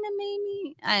 Kind of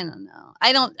maybe. I don't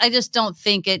know. I just don't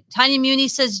think it. Tanya Muni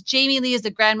says Jamie Lee is the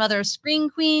grandmother of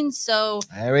Scream Queen. So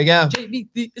there we go. Jamie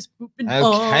Lee is moving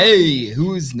Okay,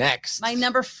 who's next? My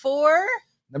number 4.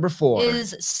 Number 4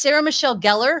 is Sarah Michelle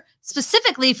Gellar.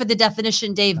 Specifically for the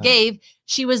definition Dave gave,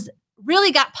 she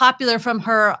really got popular from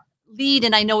her lead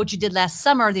and I Know What You Did Last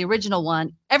Summer, the original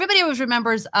one. Everybody always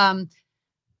remembers I'm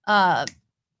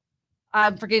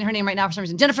forgetting her name right now for some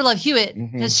reason, Jennifer Love Hewitt,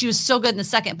 because she was so good in the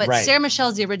second, but Sarah Michelle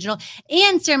is the original,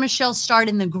 and Sarah Michelle starred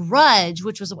in The Grudge,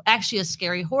 which was actually a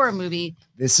scary horror movie.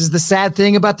 This is the sad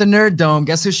thing about the Nerd Dome.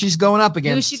 Guess who she's going up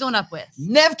against? Who's she going up with?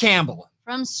 Neve Campbell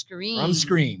from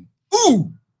Scream.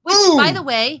 Ooh. Which, by the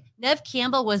way, Neve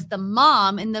Campbell was the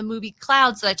mom in the movie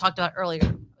Clouds that I talked about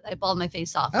earlier. I balled my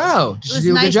face off. Oh, did she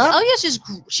do a good job? Oh, yes,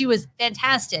 she was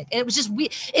fantastic. It was just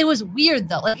it was weird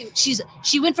though. Like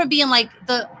she went from being like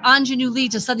the ingenue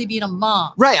lead to suddenly being a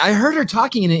mom. Right. I heard her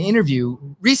talking in an interview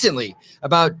recently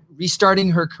about restarting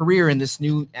her career in this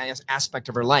new aspect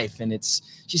of her life, and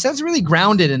she sounds really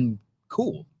grounded and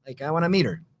cool. Like I want to meet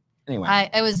her. Anyway,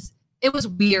 it was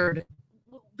weird.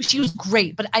 She was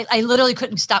great, but I literally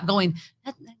couldn't stop going.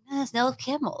 That's Neve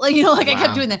Campbell. Like I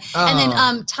kept doing that. And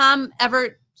then Tom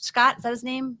Everett Scott, is that his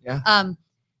name? Yeah.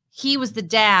 He was the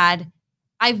dad.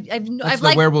 I've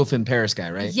the Werewolf in Paris guy,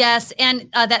 right? Yes, and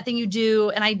That Thing You Do,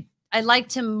 and I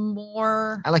liked him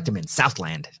more. I liked him in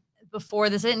Southland before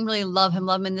this. I didn't really love him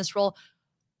in this role,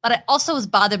 but I also was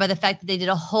bothered by the fact that they did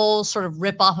a whole sort of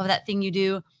rip off of That Thing You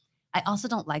Do. I also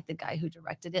don't like the guy who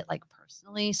directed it, like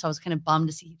personally, so I was kind of bummed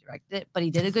to see he directed it, but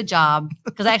he did a good job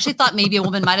because I actually thought maybe a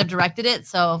woman might have directed it.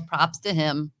 So props to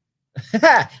him. All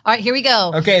right, here we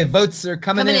go. Okay, votes are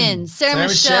coming in. Sarah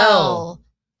Michelle.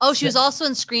 Oh, she was also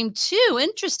in Scream 2.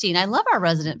 Interesting. I love our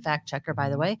resident fact checker, by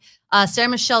the way. Sarah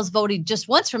Michelle's voted just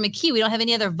once for McKee. We don't have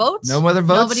any other votes. No other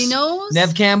votes. Nobody knows.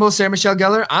 Neve Campbell, Sarah Michelle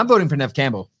Gellar. I'm voting for Neve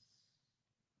Campbell.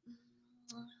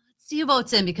 Let's see who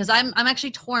votes in because I'm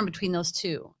actually torn between those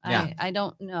two. Yeah. I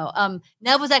don't know.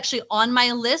 Neve was actually on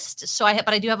my list, but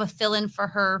I do have a fill-in for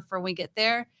her for when we get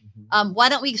there. Why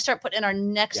don't we start putting in our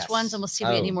next ones and we'll see if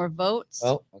we get any more votes.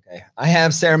 Well, okay. I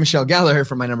have Sarah Michelle Gellar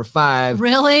for my number 5.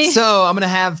 Really? So I'm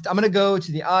gonna go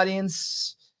to the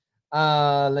audience.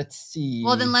 Let's see.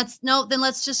 Well, then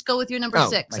let's just go with your number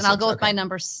 6, and I'll go with my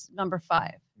number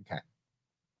 5. Okay.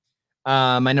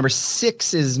 My number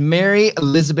 6 is Mary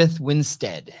Elizabeth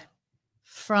Winstead.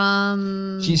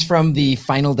 She's from the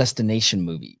Final Destination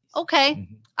movie. Okay.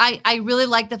 Mm-hmm. I really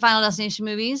like the Final Destination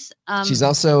movies. She's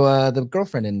also the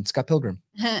girlfriend in Scott Pilgrim.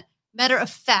 Matter of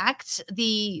fact,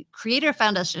 the creator of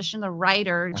Final Destination, the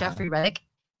writer, Jeffrey Reddick,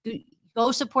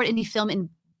 go support indie film and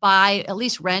buy, at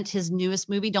least rent his newest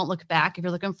movie, Don't Look Back, if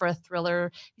you're looking for a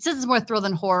thriller. He says it's more thrill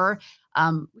than horror.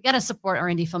 We got to support our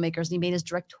indie filmmakers. And he made his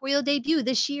directorial debut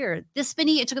this year.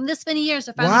 It took him this many years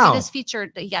to finally get his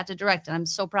feature that he got to direct. And I'm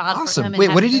so proud of him. Wait,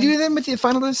 what did he do then with the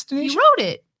Final Destination? He wrote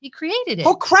it. He created it.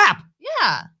 Oh, crap.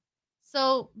 Yeah.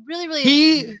 So really, really.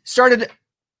 He started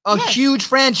a huge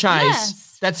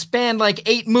franchise that spanned like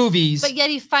 8 movies. But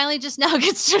yet he finally just now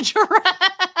gets to direct.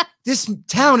 This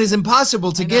town is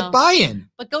impossible to get buy-in.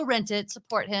 But go rent it,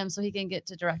 support him so he can get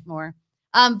to direct more.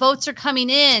 Votes are coming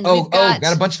in.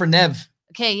 Got a bunch for Neve.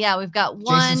 Okay, yeah, we've got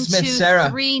 1, Smith, 2, Sarah.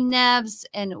 3 Neves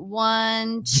and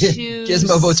 1, 2.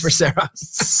 Gizmo votes for Sarah.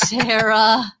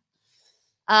 Sarah.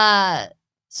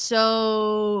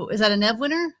 So is that a Neve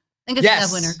winner? I think it's a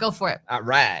Neve winner. Go for it. All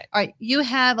right. You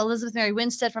have Elizabeth Mary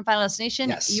Winstead from Final Destination.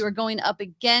 Yes. You are going up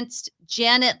against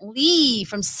Janet Leigh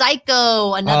from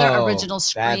Psycho, another original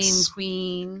Scream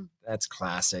queen. That's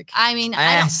classic. I mean,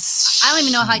 I don't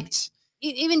even know how.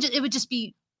 It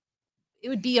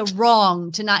would be a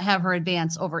wrong to not have her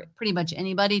advance over pretty much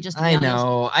anybody. Just to be honest.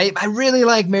 Know. I really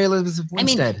like Mary Elizabeth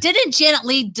Winstead. I mean, didn't Janet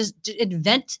Leigh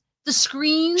invent the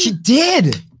screen? She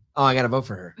did. Oh, I got to vote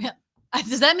for her. Yeah.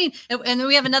 Does that mean? And then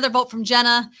we have another vote from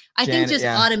Jenna. I think just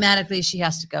automatically she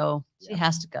has to go. She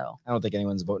has to go. I don't think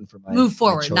anyone's voting for my move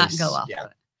forward, my not go off. Yeah.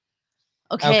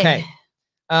 Okay.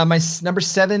 My number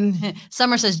 7.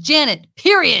 Summer says Janet.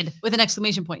 Period with an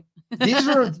exclamation point. These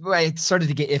were it started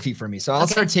to get iffy for me, so I'll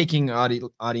start taking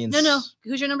audience. No.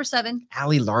 Who's your number 7?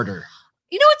 Ali Larter.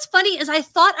 You know what's funny is I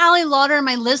thought Ali Lauder on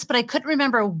my list, but I couldn't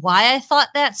remember why I thought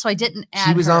that, so I didn't add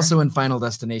She was her. also in Final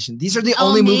Destination. These are the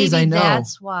only movies I know.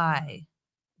 That's why.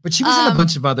 But she was in a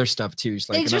bunch of other stuff too. She's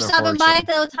like thanks for stopping by,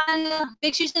 though, Tanya.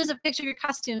 Make sure you send us a picture of your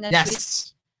costume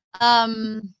next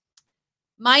week.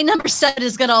 My number 7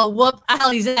 is gonna whoop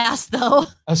Ali's ass, though.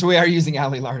 Oh, so we are using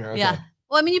Ali Larder. Okay. Yeah.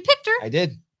 Well, I mean, you picked her. I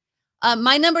did.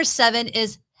 My number 7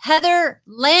 is Heather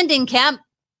Langenkamp,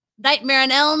 Nightmare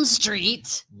on Elm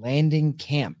Street. Landing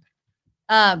Camp.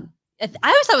 I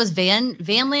always thought it was Van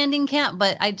Landing Camp,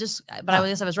 but I guess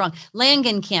I was wrong.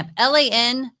 Langenkamp,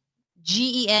 Langenkamp.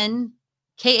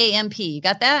 You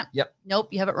got that? Yep. Nope,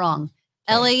 you have it wrong.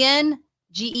 Okay. Langenkamp.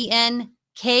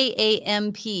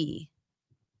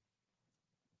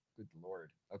 Good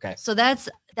Lord. Okay. So that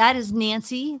is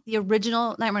Nancy, the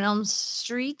original Nightmare on Elm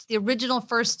Street, the original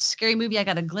first scary movie I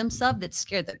got a glimpse of that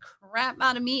scared the crap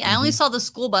out of me. I only saw the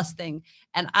school bus thing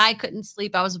and I couldn't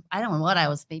sleep. I don't know what I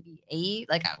was, maybe 8,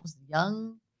 like I was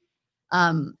young.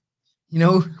 You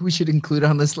know who we should include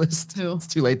on this list? Who? It's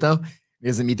too late though. He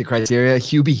doesn't meet the criteria.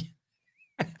 Hubie.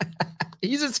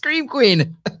 He's a scream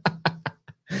queen.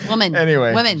 Women.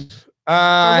 Anyway. Women.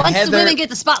 Once the women get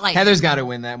the spotlight. Heather's got to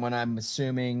win that one, I'm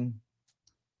assuming.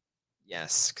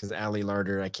 Yes, because Ali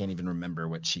Larder, I can't even remember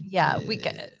what she did. We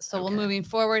get it. So we're moving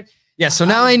forward. Yeah, so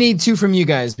now I need 2 from you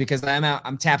guys because I'm out.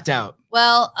 I'm tapped out.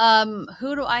 Well,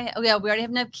 who do I? Oh, yeah, we already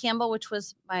have Neve Campbell, which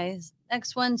was my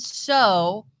next one.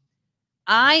 So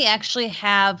I actually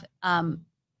have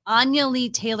Anya Lee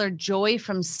Taylor-Joy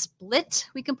from Split.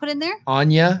 We can put in there.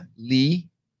 Anya Lee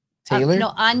Taylor.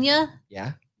 No, Anya.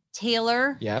 Yeah.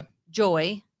 Taylor. Yeah.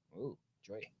 Joy. Oh,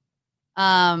 Joy.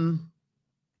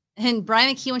 And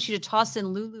Brian McKee wants you to toss in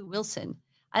Lulu Wilson.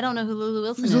 I don't know who Lulu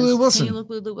Wilson Who's is. Lulu Wilson? Can you look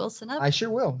Lulu Wilson up? I sure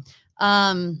will.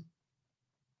 Jenna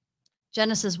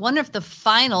says, wonder if the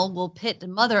final will pit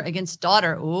mother against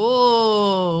daughter.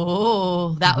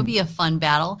 Oh, that would be a fun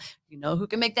battle. You know who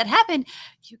can make that happen?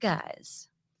 You guys.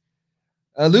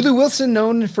 Lulu Wilson,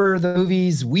 known for the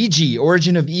movies Ouija,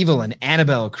 Origin of Evil, and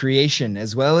Annabelle Creation,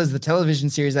 as well as the television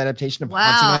series adaptation of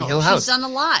Haunting on Hill House. She's done a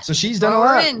lot. So she's done a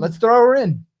lot. Let's throw her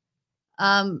in.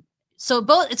 So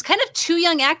it's kind of 2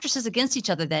 young actresses against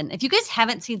each other then. If you guys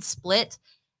haven't seen Split,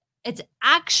 it's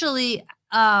actually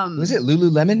was it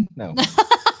Lululemon? No.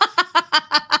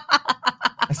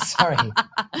 Sorry.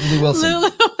 Lulu Wilson.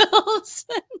 Lulu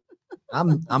Wilson.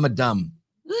 I'm a dumb.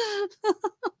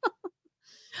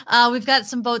 We've got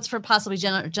some votes for possibly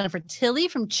Jennifer Tilly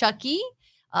from Chucky,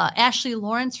 Ashley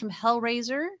Lawrence from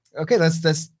Hellraiser. Okay,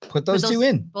 let's put those 2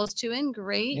 in. Those 2 in,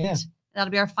 great. Yeah. That'll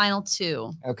be our final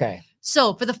 2. Okay.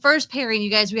 So for the first pairing, you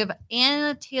guys, we have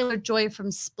Anna Taylor-Joy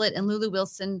from Split and Lulu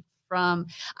Wilson from.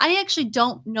 I actually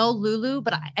don't know Lulu,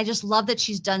 but I just love that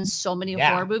she's done so many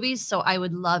horror movies. So I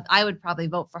would probably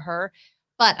vote for her.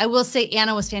 But I will say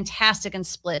Anna was fantastic in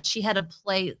Split. She had to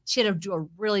do a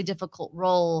really difficult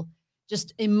role,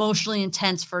 just emotionally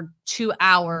intense for 2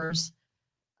 hours.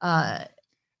 I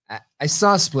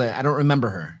saw Split. I don't remember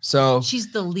her. So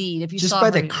she's the lead. If you just saw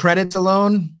by her, the credits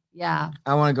alone, yeah,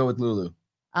 I want to go with Lulu.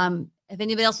 If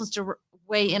anybody else wants to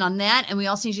weigh in on that, and we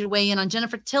also need you to weigh in on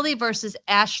Jennifer Tilly versus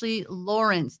Ashley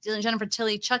Lawrence. Jennifer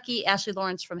Tilly, Chucky, Ashley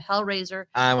Lawrence from Hellraiser.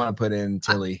 I want to put in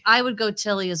Tilly. I would go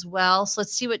Tilly as well. So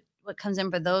let's see what comes in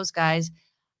for those guys.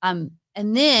 And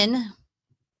then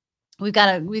we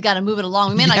gotta move it along.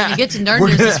 We may not even get to nerd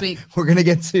news this week.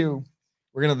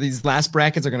 These last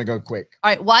brackets are gonna go quick.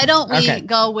 All right, why don't we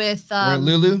go with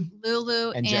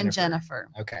Lulu and Jennifer.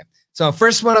 Okay. So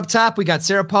first one up top, we got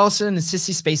Sarah Paulson and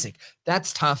Sissy Spacek.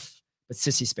 That's tough, but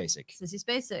Sissy Spacek. Sissy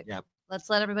Spacek. Yep. Let's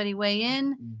let everybody weigh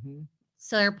in.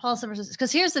 Sarah Paulson versus,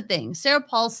 because here's the thing. Sarah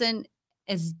Paulson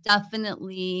is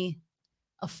definitely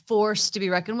a force to be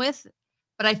reckoned with,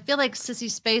 but I feel like Sissy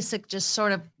Spacek just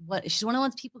sort of she's one of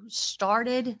those people who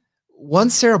started.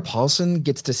 Once Sarah Paulson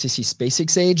gets to Sissy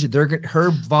Spacek's age, her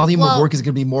volume of work is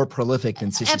going to be more prolific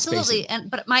than Sissy absolutely. Spacek.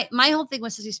 But my whole thing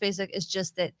with Sissy Spacek is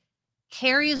just that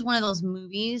Carrie is one of those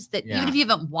movies that even if you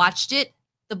haven't watched it,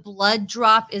 the blood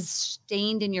drop is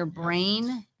stained in your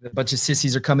brain. A bunch of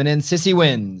sissies are coming in. Sissy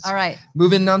wins. All right.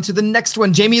 Moving on to the next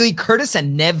one. Jamie Lee Curtis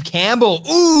and Neve Campbell.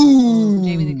 Ooh.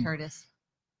 Jamie Lee Curtis.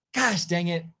 Gosh, dang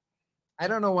it. I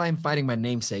don't know why I'm fighting my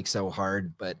namesake so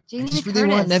hard, but Jamie I just Lee really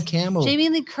Curtis. want Neve Campbell. Jamie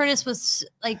Lee Curtis was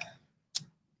like,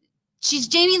 she's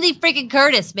Jamie Lee freaking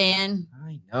Curtis, man.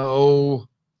 I know.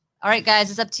 All right, guys,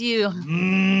 it's up to you.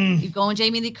 You going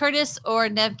Jamie Lee Curtis or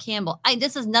Neve Campbell?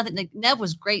 This is nothing. Like, Neve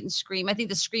was great in Scream. I think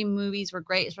the Scream movies were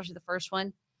great, especially the first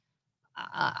one.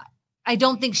 I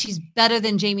don't think she's better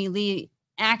than Jamie Lee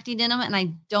acting in them, and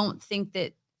I don't think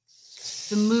that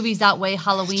the movies outweigh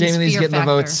Halloween's Jamie Lee's fear getting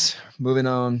factor. the votes. Moving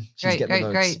on. She's getting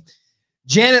the votes. Great.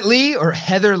 Janet Leigh or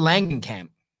Heather Langenkamp?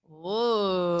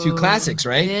 Whoa. 2 classics,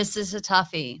 right? This is a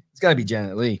toughie. It's got to be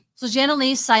Janet Leigh. So Janet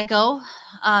Leigh's Psycho,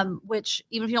 which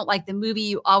even if you don't like the movie,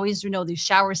 you always know the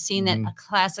shower scene, that a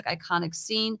classic, iconic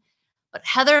scene. But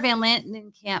Heather Van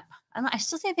Langenkamp, I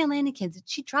still say Van Langenkamp. Did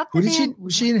she drop the Van?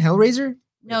 Was she in Hellraiser?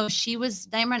 No, she was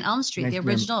Nightmare on Elm Street, the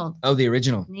original. Oh, the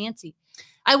original. Nancy.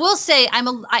 I will say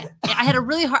I had a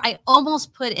really hard. I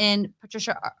almost put in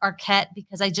Patricia Arquette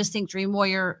because I just think Dream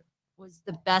Warrior was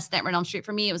the best Nightmare on Elm Street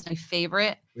for me. It was my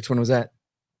favorite. Which one was that?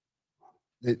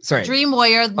 Sorry. Dream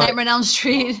Warrior, Nightmare on Elm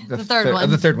Street, the third one.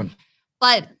 The third one.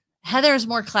 But Heather is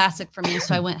more classic for me,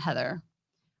 so I went Heather.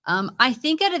 I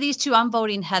think out of these 2, I'm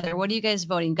voting Heather. What are you guys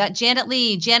voting? Got Janet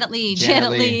Leigh.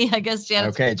 I guess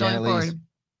Janet's going forward.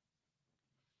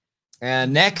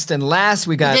 And next and last,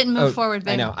 we got. You didn't move forward,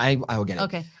 babe. I know. I will get it.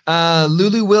 Okay.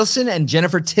 Lulu Wilson and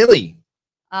Jennifer Tilly.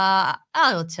 I'll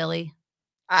go Tilly.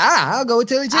 I'll go with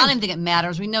Tilly too. I don't even think it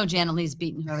matters. We know Janet Leigh's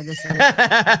beating whoever this is.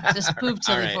 Just move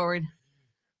Tilly forward.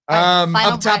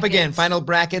 Up top again. Final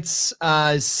brackets.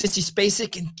 Sissy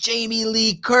Spacek and Jamie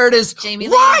Lee Curtis.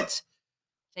 What?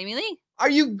 Jamie Lee. Are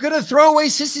you gonna throw away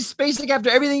Sissy Spacek after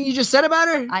everything you just said about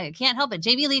her? I can't help it.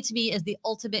 Jamie Lee to me is the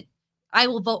ultimate. I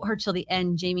will vote her till the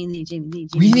end. Jamie Lee.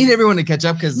 We need everyone to catch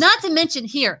up because. Not to mention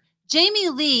here, Jamie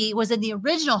Lee was in the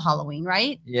original Halloween,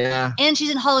 right? Yeah. And she's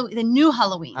in Halloween, the new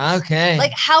Halloween. Okay.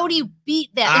 Like, how do you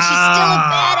beat that? And she's still a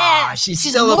badass. She's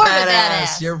still a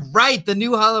badass. You're right. The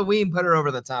new Halloween put her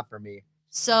over the top for me.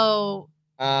 So.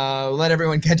 Let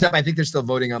everyone catch up. I think they're still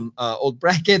voting on old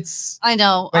brackets. I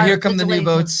know. But here come the new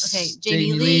votes. Okay.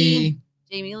 Jamie Lee.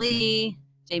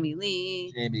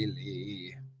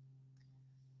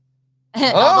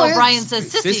 Although Brian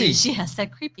says Sissy, she has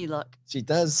that creepy look. She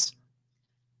does.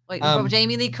 Wait,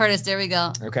 Jamie Lee Curtis. There we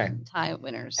go. Okay. Tie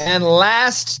winners. And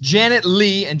last, Janet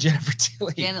Leigh and Jennifer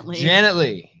Tilly. Janet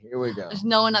Leigh. Here we go. There's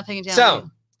no one not picking Janet Leigh.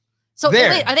 So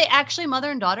wait, are they actually mother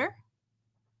and daughter?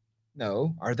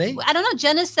 No, are they? I don't know.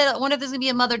 Jenna said, I wonder if there's going to be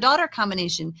a mother-daughter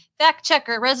combination.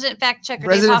 Resident fact checker.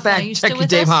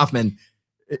 Dave Hoffman.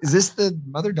 Is this the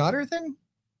mother-daughter thing?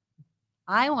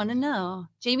 I want to know.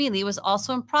 Jamie Lee was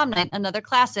also in Prom Night, another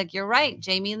classic. You're right.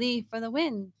 Jamie Lee for the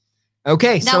win.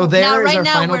 Okay, so there is our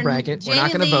final bracket. We're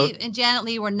not going to vote. And Janet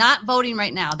Leigh, we're not voting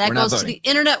right now. That goes to the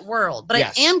internet world. But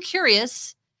I am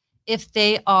curious if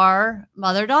they are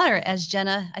mother-daughter, as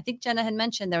Jenna, I think Jenna had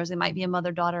mentioned there might be a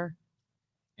mother-daughter.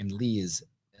 And Lee is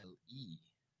L-E.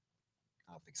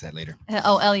 I'll fix that later.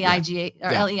 L-E-I-G-H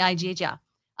or L-E-I-G-H, yeah.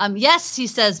 Yes, he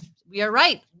says, we are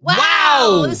right.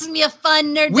 Wow. This is going to be a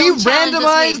fun Nerd Dome. We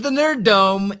randomized the Nerd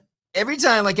Dome every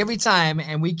time,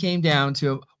 and we came down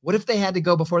to what if they had to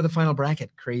go before the final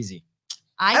bracket? Crazy.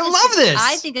 I love this.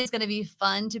 I think it's going to be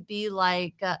fun to be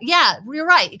like, you're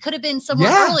right. It could have been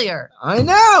somewhere earlier. I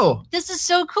know. This is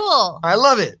so cool. I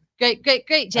love it. Great.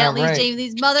 Janet Leigh, Jamie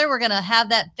Lee's mother. We're going to have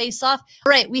that face off.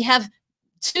 All right. We have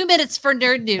 2 minutes for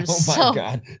nerd news. Oh, my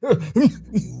God.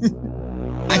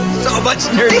 So much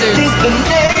nerd news.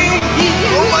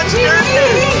 So much nerd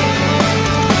news.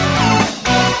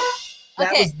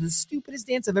 That was the stupidest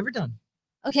dance I've ever done.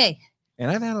 Okay. And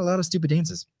I've had a lot of stupid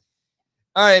dances.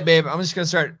 All right, babe. I'm just going to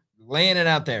start laying it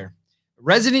out there.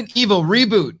 Resident Evil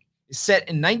reboot is set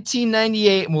in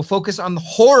 1998 and will focus on the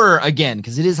horror again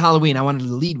because it is Halloween. I wanted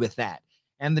to lead with that.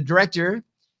 And the director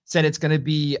said it's going to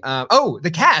be,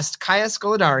 the cast, Kaya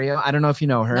Scodelario. I don't know if you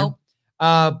know her. Nope.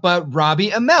 But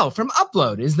Robbie Amell from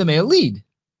Upload is the male lead.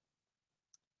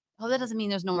 Oh, that doesn't mean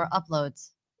there's no more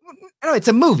uploads. No, it's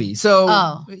a movie. So,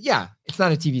 yeah, it's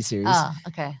not a TV series. Oh,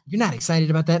 okay. You're not excited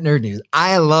about that nerd news.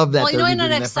 I love that. Well, I'm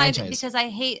not excited because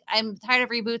I'm tired of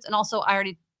reboots. And also,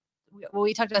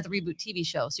 we talked about the reboot TV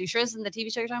show. So you sure this isn't the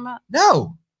TV show you're talking about?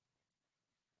 No.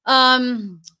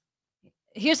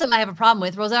 Here's something I have a problem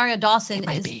with. Rosario Dawson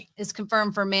is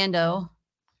confirmed for Mando.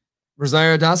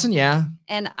 Rosario Dawson, yeah.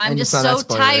 And I'm just so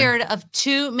tired of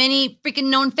too many freaking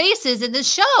known faces in this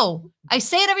show. I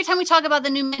say it every time we talk about the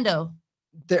new Mando.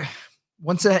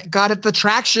 Once it got at the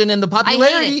traction and the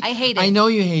popularity. I hate it. I know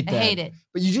you hate that. I hate it.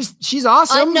 But she's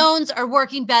awesome. Unknowns are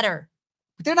working better.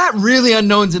 But they're not really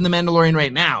unknowns in The Mandalorian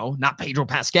right now. Not Pedro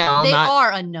Pascal. They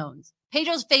are unknowns.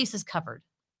 Pedro's face is covered.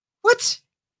 What?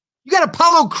 You got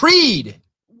Apollo Creed.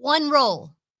 One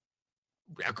role.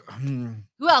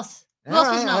 Who else? Who else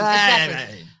was known?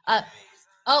 Exactly.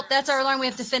 That's our alarm. We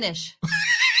have to finish.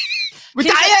 Can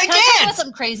I tell you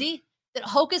something crazy? That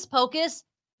Hocus Pocus,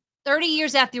 30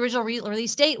 years after the original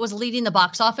release date, was leading the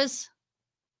box office.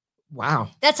 Wow.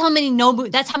 That's how many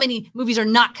movies are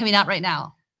not coming out right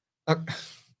now. I'm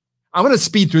going to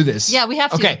speed through this. Yeah, we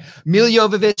have to. Okay. Milla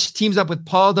Jovovich teams up with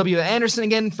Paul W. Anderson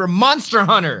again for Monster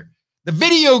Hunter, the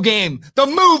video game, the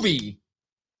movie.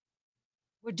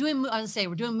 we're doing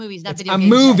movies, not It's video a games.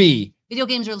 movie. Yet. Video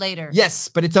games are later. Yes,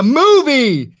 but it's a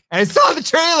movie. And I saw the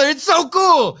trailer. It's so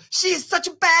cool. She is such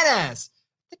a badass.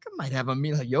 I think I might have a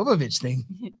Mila Jovovich thing.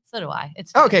 So do I.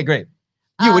 It's okay, great.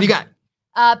 What do you got?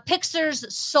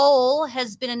 Pixar's Soul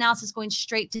has been announced as going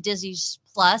straight to Disney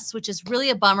Plus, which is really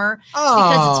a bummer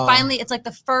because it's like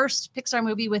the first Pixar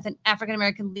movie with an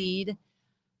African-American lead,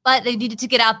 but they needed to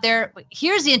get out there. But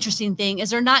here's the interesting thing is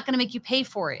they're not going to make you pay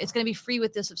for it. It's going to be free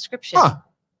with the subscription. Huh.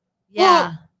 Yeah.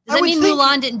 Well, does that mean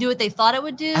Mulan didn't do what they thought it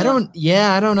would do? I don't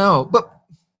know. But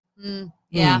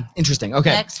interesting.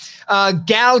 Okay. Next.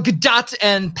 Gal Gadot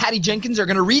and Patty Jenkins are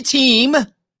going to reteam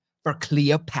for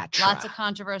Cleopatra. Lots of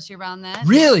controversy around that.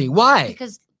 Really? Why?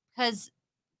 Because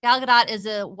Gal Gadot is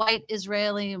a white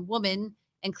Israeli woman,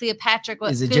 and Cleopatra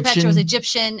was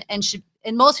Egyptian,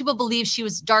 and most people believe she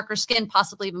was darker skinned,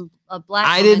 possibly even a black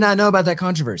woman. I did not know about that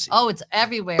controversy. Oh, it's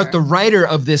everywhere. But the writer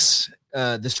of this,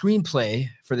 the screenplay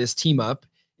for this team up,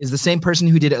 is the same person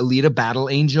who did Alita: Battle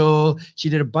Angel. She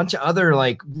did a bunch of other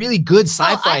like really good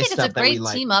sci-fi stuff. I think it's a great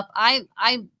team up. I'm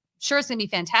sure it's going to be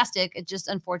fantastic. It just,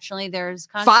 unfortunately, there's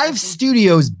 5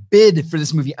 studios bid for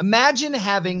this movie. Imagine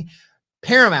having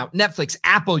Paramount, Netflix,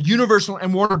 Apple, Universal,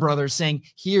 and Warner Brothers saying,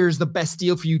 here's the best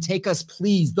deal for you. Take us,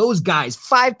 please. Those guys,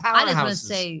 5 powerhouses. I just want to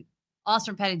say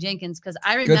awesome Patty Jenkins, because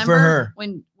I remember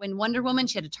when Wonder Woman,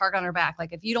 she had a target on her back. Like,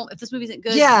 if this movie isn't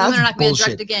good, women are not going to be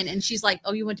direct again. And she's like,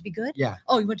 oh, you want to be good? Yeah.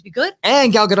 Oh, you want to be good?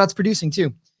 And Gal Gadot's producing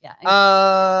too. Yeah.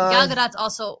 Gal Gadot's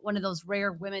also one of those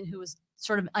rare women who was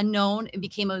sort of unknown and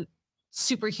became a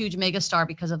super huge megastar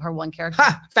because of her one character.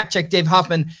 Fact check, Dave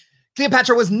Hoffman.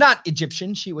 Cleopatra was not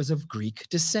Egyptian. She was of Greek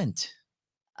descent.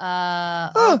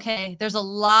 Okay. There's a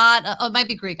lot. It might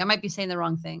be Greek. I might be saying the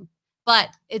wrong thing, but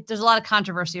there's a lot of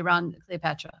controversy around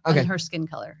Cleopatra and her skin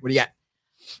color. What do you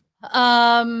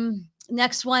got?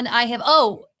 Next one I have.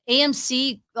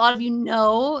 AMC. A lot of you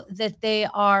know that they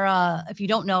are. If you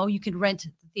don't know, you can rent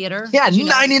the theater. Yeah,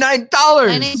 $99.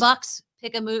 $99.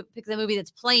 Pick the movie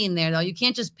that's playing there, though. You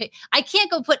can't just pick. I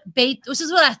can't go put This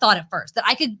is what I thought at first, that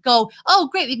I could go, oh,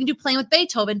 great, we can do Playing with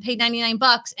Beethoven, pay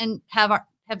 $99 and have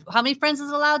how many friends is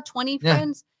allowed? 20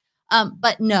 friends?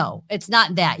 But no, it's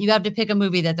not that. You have to pick a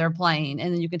movie that they're playing,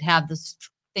 and then you could have this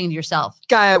thing to yourself.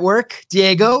 Guy at work,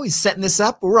 Diego, is setting this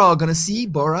up. We're all going to see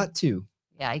Borat 2.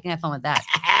 Yeah, you can have fun with that.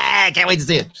 I can't wait to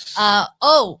see it. How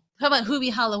about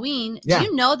Hubie Halloween? Yeah. Do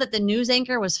you know that the news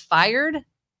anchor was fired?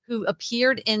 Who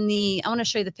appeared in I want to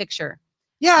show you the picture.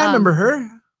 Yeah, I remember her.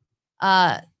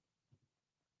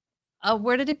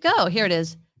 Where did it go? Here it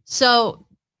is. So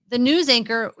the news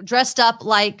anchor dressed up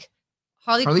like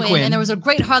Harley Quinn, and there was a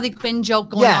great Harley Quinn joke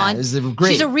going on. Yeah, it was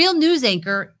great. She's a real news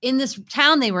anchor in this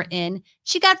town they were in.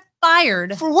 She got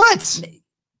fired. For what?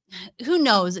 Who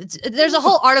knows? There's a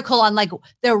whole article on like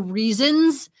their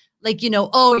reasons. Like, it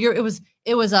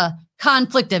was a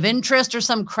conflict of interest or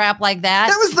some crap like that.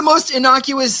 That was the most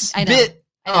innocuous bit.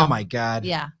 I know. Oh my God.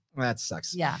 Yeah. Well, that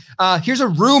sucks. Yeah. Here's a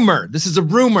rumor. This is a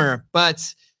rumor,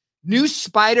 but new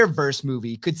Spider-Verse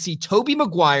movie could see Tobey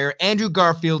Maguire, Andrew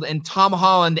Garfield, and Tom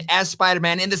Holland as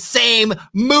Spider-Man in the same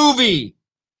movie.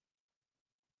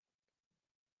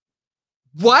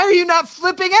 Why are you not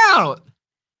flipping out?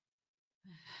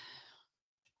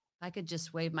 I could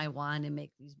just wave my wand and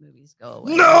make these movies go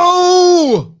away.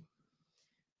 No!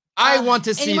 I want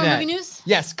to see any more that. Movie news?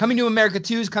 Yes, Coming to America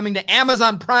 2 is coming to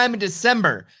Amazon Prime in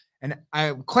December. And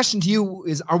my question to you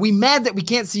is, are we mad that we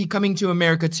can't see Coming to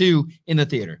America 2 in the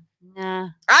theater? Nah.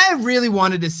 I really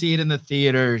wanted to see it in the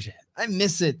theater. I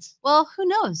miss it. Well, who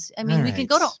knows? I mean, we can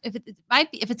go to if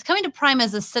it's coming to Prime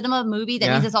as a cinema movie,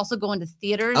 that means it's also going to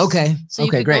theaters. Okay. So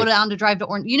you could go down to Drive to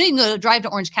Orange. You can go to Drive to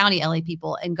Orange County, LA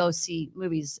people, and go see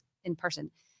movies in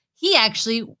person. He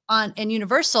actually in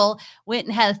Universal went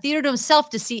and had a theater to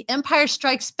himself to see Empire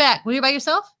Strikes Back. Were you by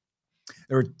yourself?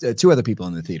 There were 2 other people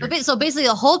in the theater. So basically,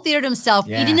 a whole theater to himself,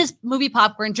 eating his movie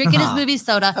popcorn, drinking his movie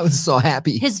soda. I was so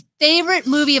happy. His favorite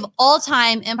movie of all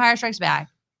time, Empire Strikes Back.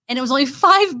 And it was only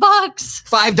 $5. $5.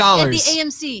 At the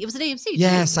AMC. It was an AMC.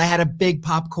 Yes, I had a big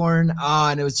popcorn.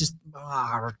 And it was just.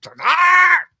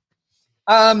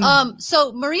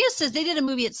 So Maria says they did a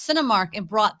movie at Cinemark and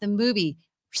brought the movie.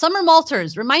 Summer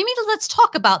Malters, remind me let's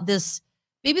talk about this.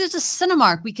 Maybe there's a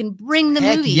Cinemark. We can bring the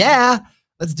movie. Yeah,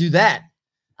 let's do that.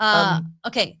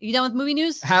 Okay, you done with movie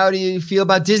news? How do you feel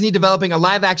about Disney developing a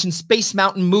live-action Space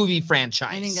Mountain movie franchise?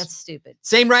 I think that's stupid.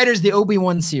 Same writers, the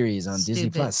Obi-Wan series on Disney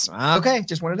Plus. Okay,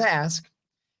 just wanted to ask.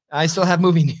 I still have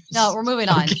movie news. No, we're moving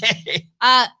on. Okay.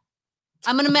 I'm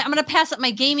gonna pass up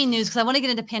my gaming news because I want to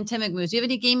get into pandemic news. Do you have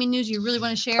any gaming news you really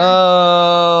want to share?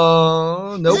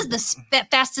 Nope. This is the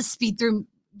fastest speed through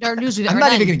our news. I'm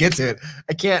not even gonna get to it.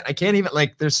 I can't even,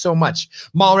 like, there's so much.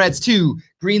 Mallrats 2,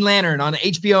 Green Lantern on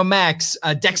HBO Max,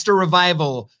 Dexter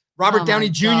Revival, Robert Downey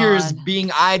Jr. is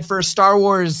being eyed for a Star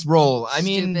Wars role. I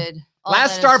mean,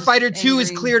 Last Starfighter 2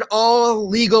 has cleared all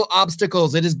legal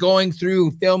obstacles. It is going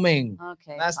through filming.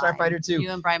 Okay. Last Starfighter 2.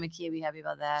 You and Brian McKee will be happy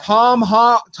about that. Tom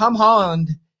Holland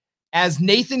as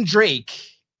Nathan Drake.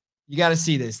 You got to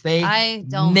see this. I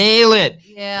don't nail it.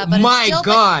 Yeah, but my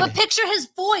God. But picture his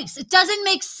voice. It doesn't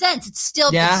make sense. It's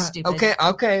still stupid.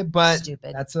 Okay, but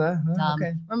stupid. That's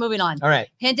okay. We're moving on. All right.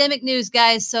 Pandemic news,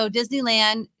 guys. So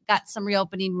Disneyland got some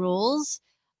reopening rules.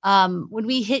 When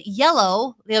we hit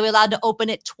yellow, they'll be allowed to open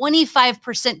at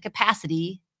 25%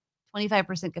 capacity.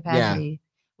 25% capacity,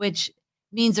 which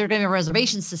means they're going to have a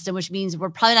reservation system, which means we're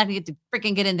probably not going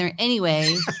to get in there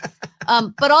anyway.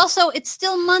 But also, it's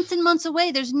still months and months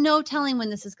away. There's no telling when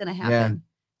this is going to happen. Yeah.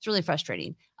 It's really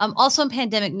frustrating. Also in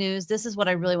pandemic news, this is what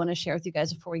I really want to share with you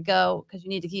guys before we go, because you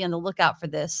need to be on the lookout for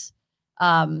this.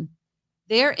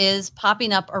 There is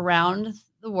popping up around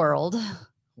the world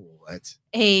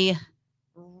a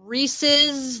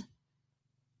Reese's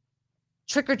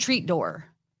trick-or-treat door.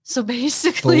 So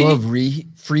basically, full of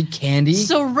free candy.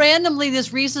 So randomly,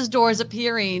 this Reese's door is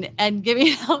appearing and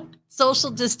giving out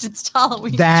social distanced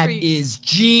Halloween That treats. is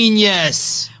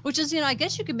genius. Which is, I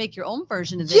guess you could make your own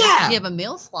version of this. Yeah. You have a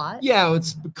mail slot. Yeah,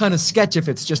 it's kind of sketch if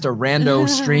it's just a rando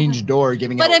strange door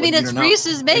giving out. But I mean, it's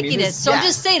Reese's making it. So I'm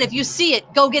just saying, if you see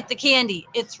it, go get the candy.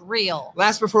 It's real.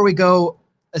 Last before we go,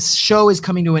 a show is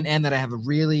coming to an end that I have a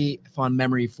really fond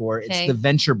memory for. It's the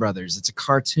Venture Brothers. It's a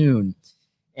cartoon.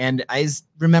 And I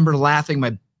remember laughing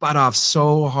my butt off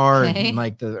so hard in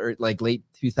like the late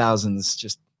 2000s.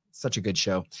 Just such a good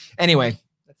show. Anyway,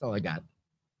 that's all I got.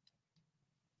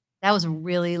 That was a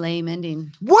really lame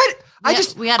ending. What?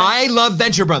 I love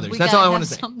Venture Brothers. That's all I want to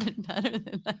say. Something better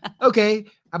than that. Okay.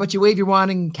 How about you wave your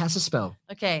wand and cast a spell?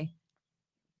 Okay.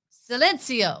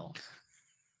 Silencio.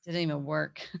 Didn't even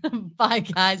work. Bye,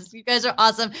 guys. You guys are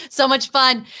awesome. So much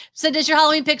fun. Send us your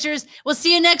Halloween pictures. We'll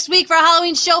see you next week for our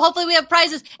Halloween show. Hopefully we have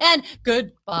prizes. And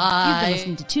goodbye. You've been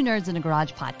listening to Two Nerds in a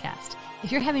Garage podcast.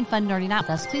 If you're having fun nerding out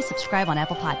with us, please subscribe on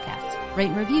Apple Podcasts. Rate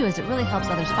and review, as it really helps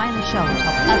others find the show, which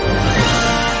helps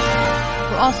us.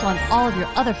 We're also on all of your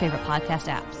other favorite podcast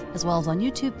apps, as well as on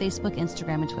YouTube, Facebook,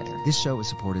 Instagram, and Twitter. This show is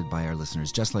supported by our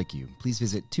listeners just like you. Please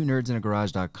visit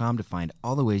twonerdsinAgarage.com to find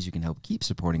all the ways you can help keep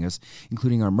supporting us,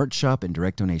 including our merch shop and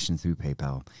direct donations through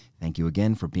PayPal. Thank you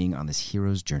again for being on this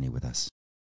hero's journey with us.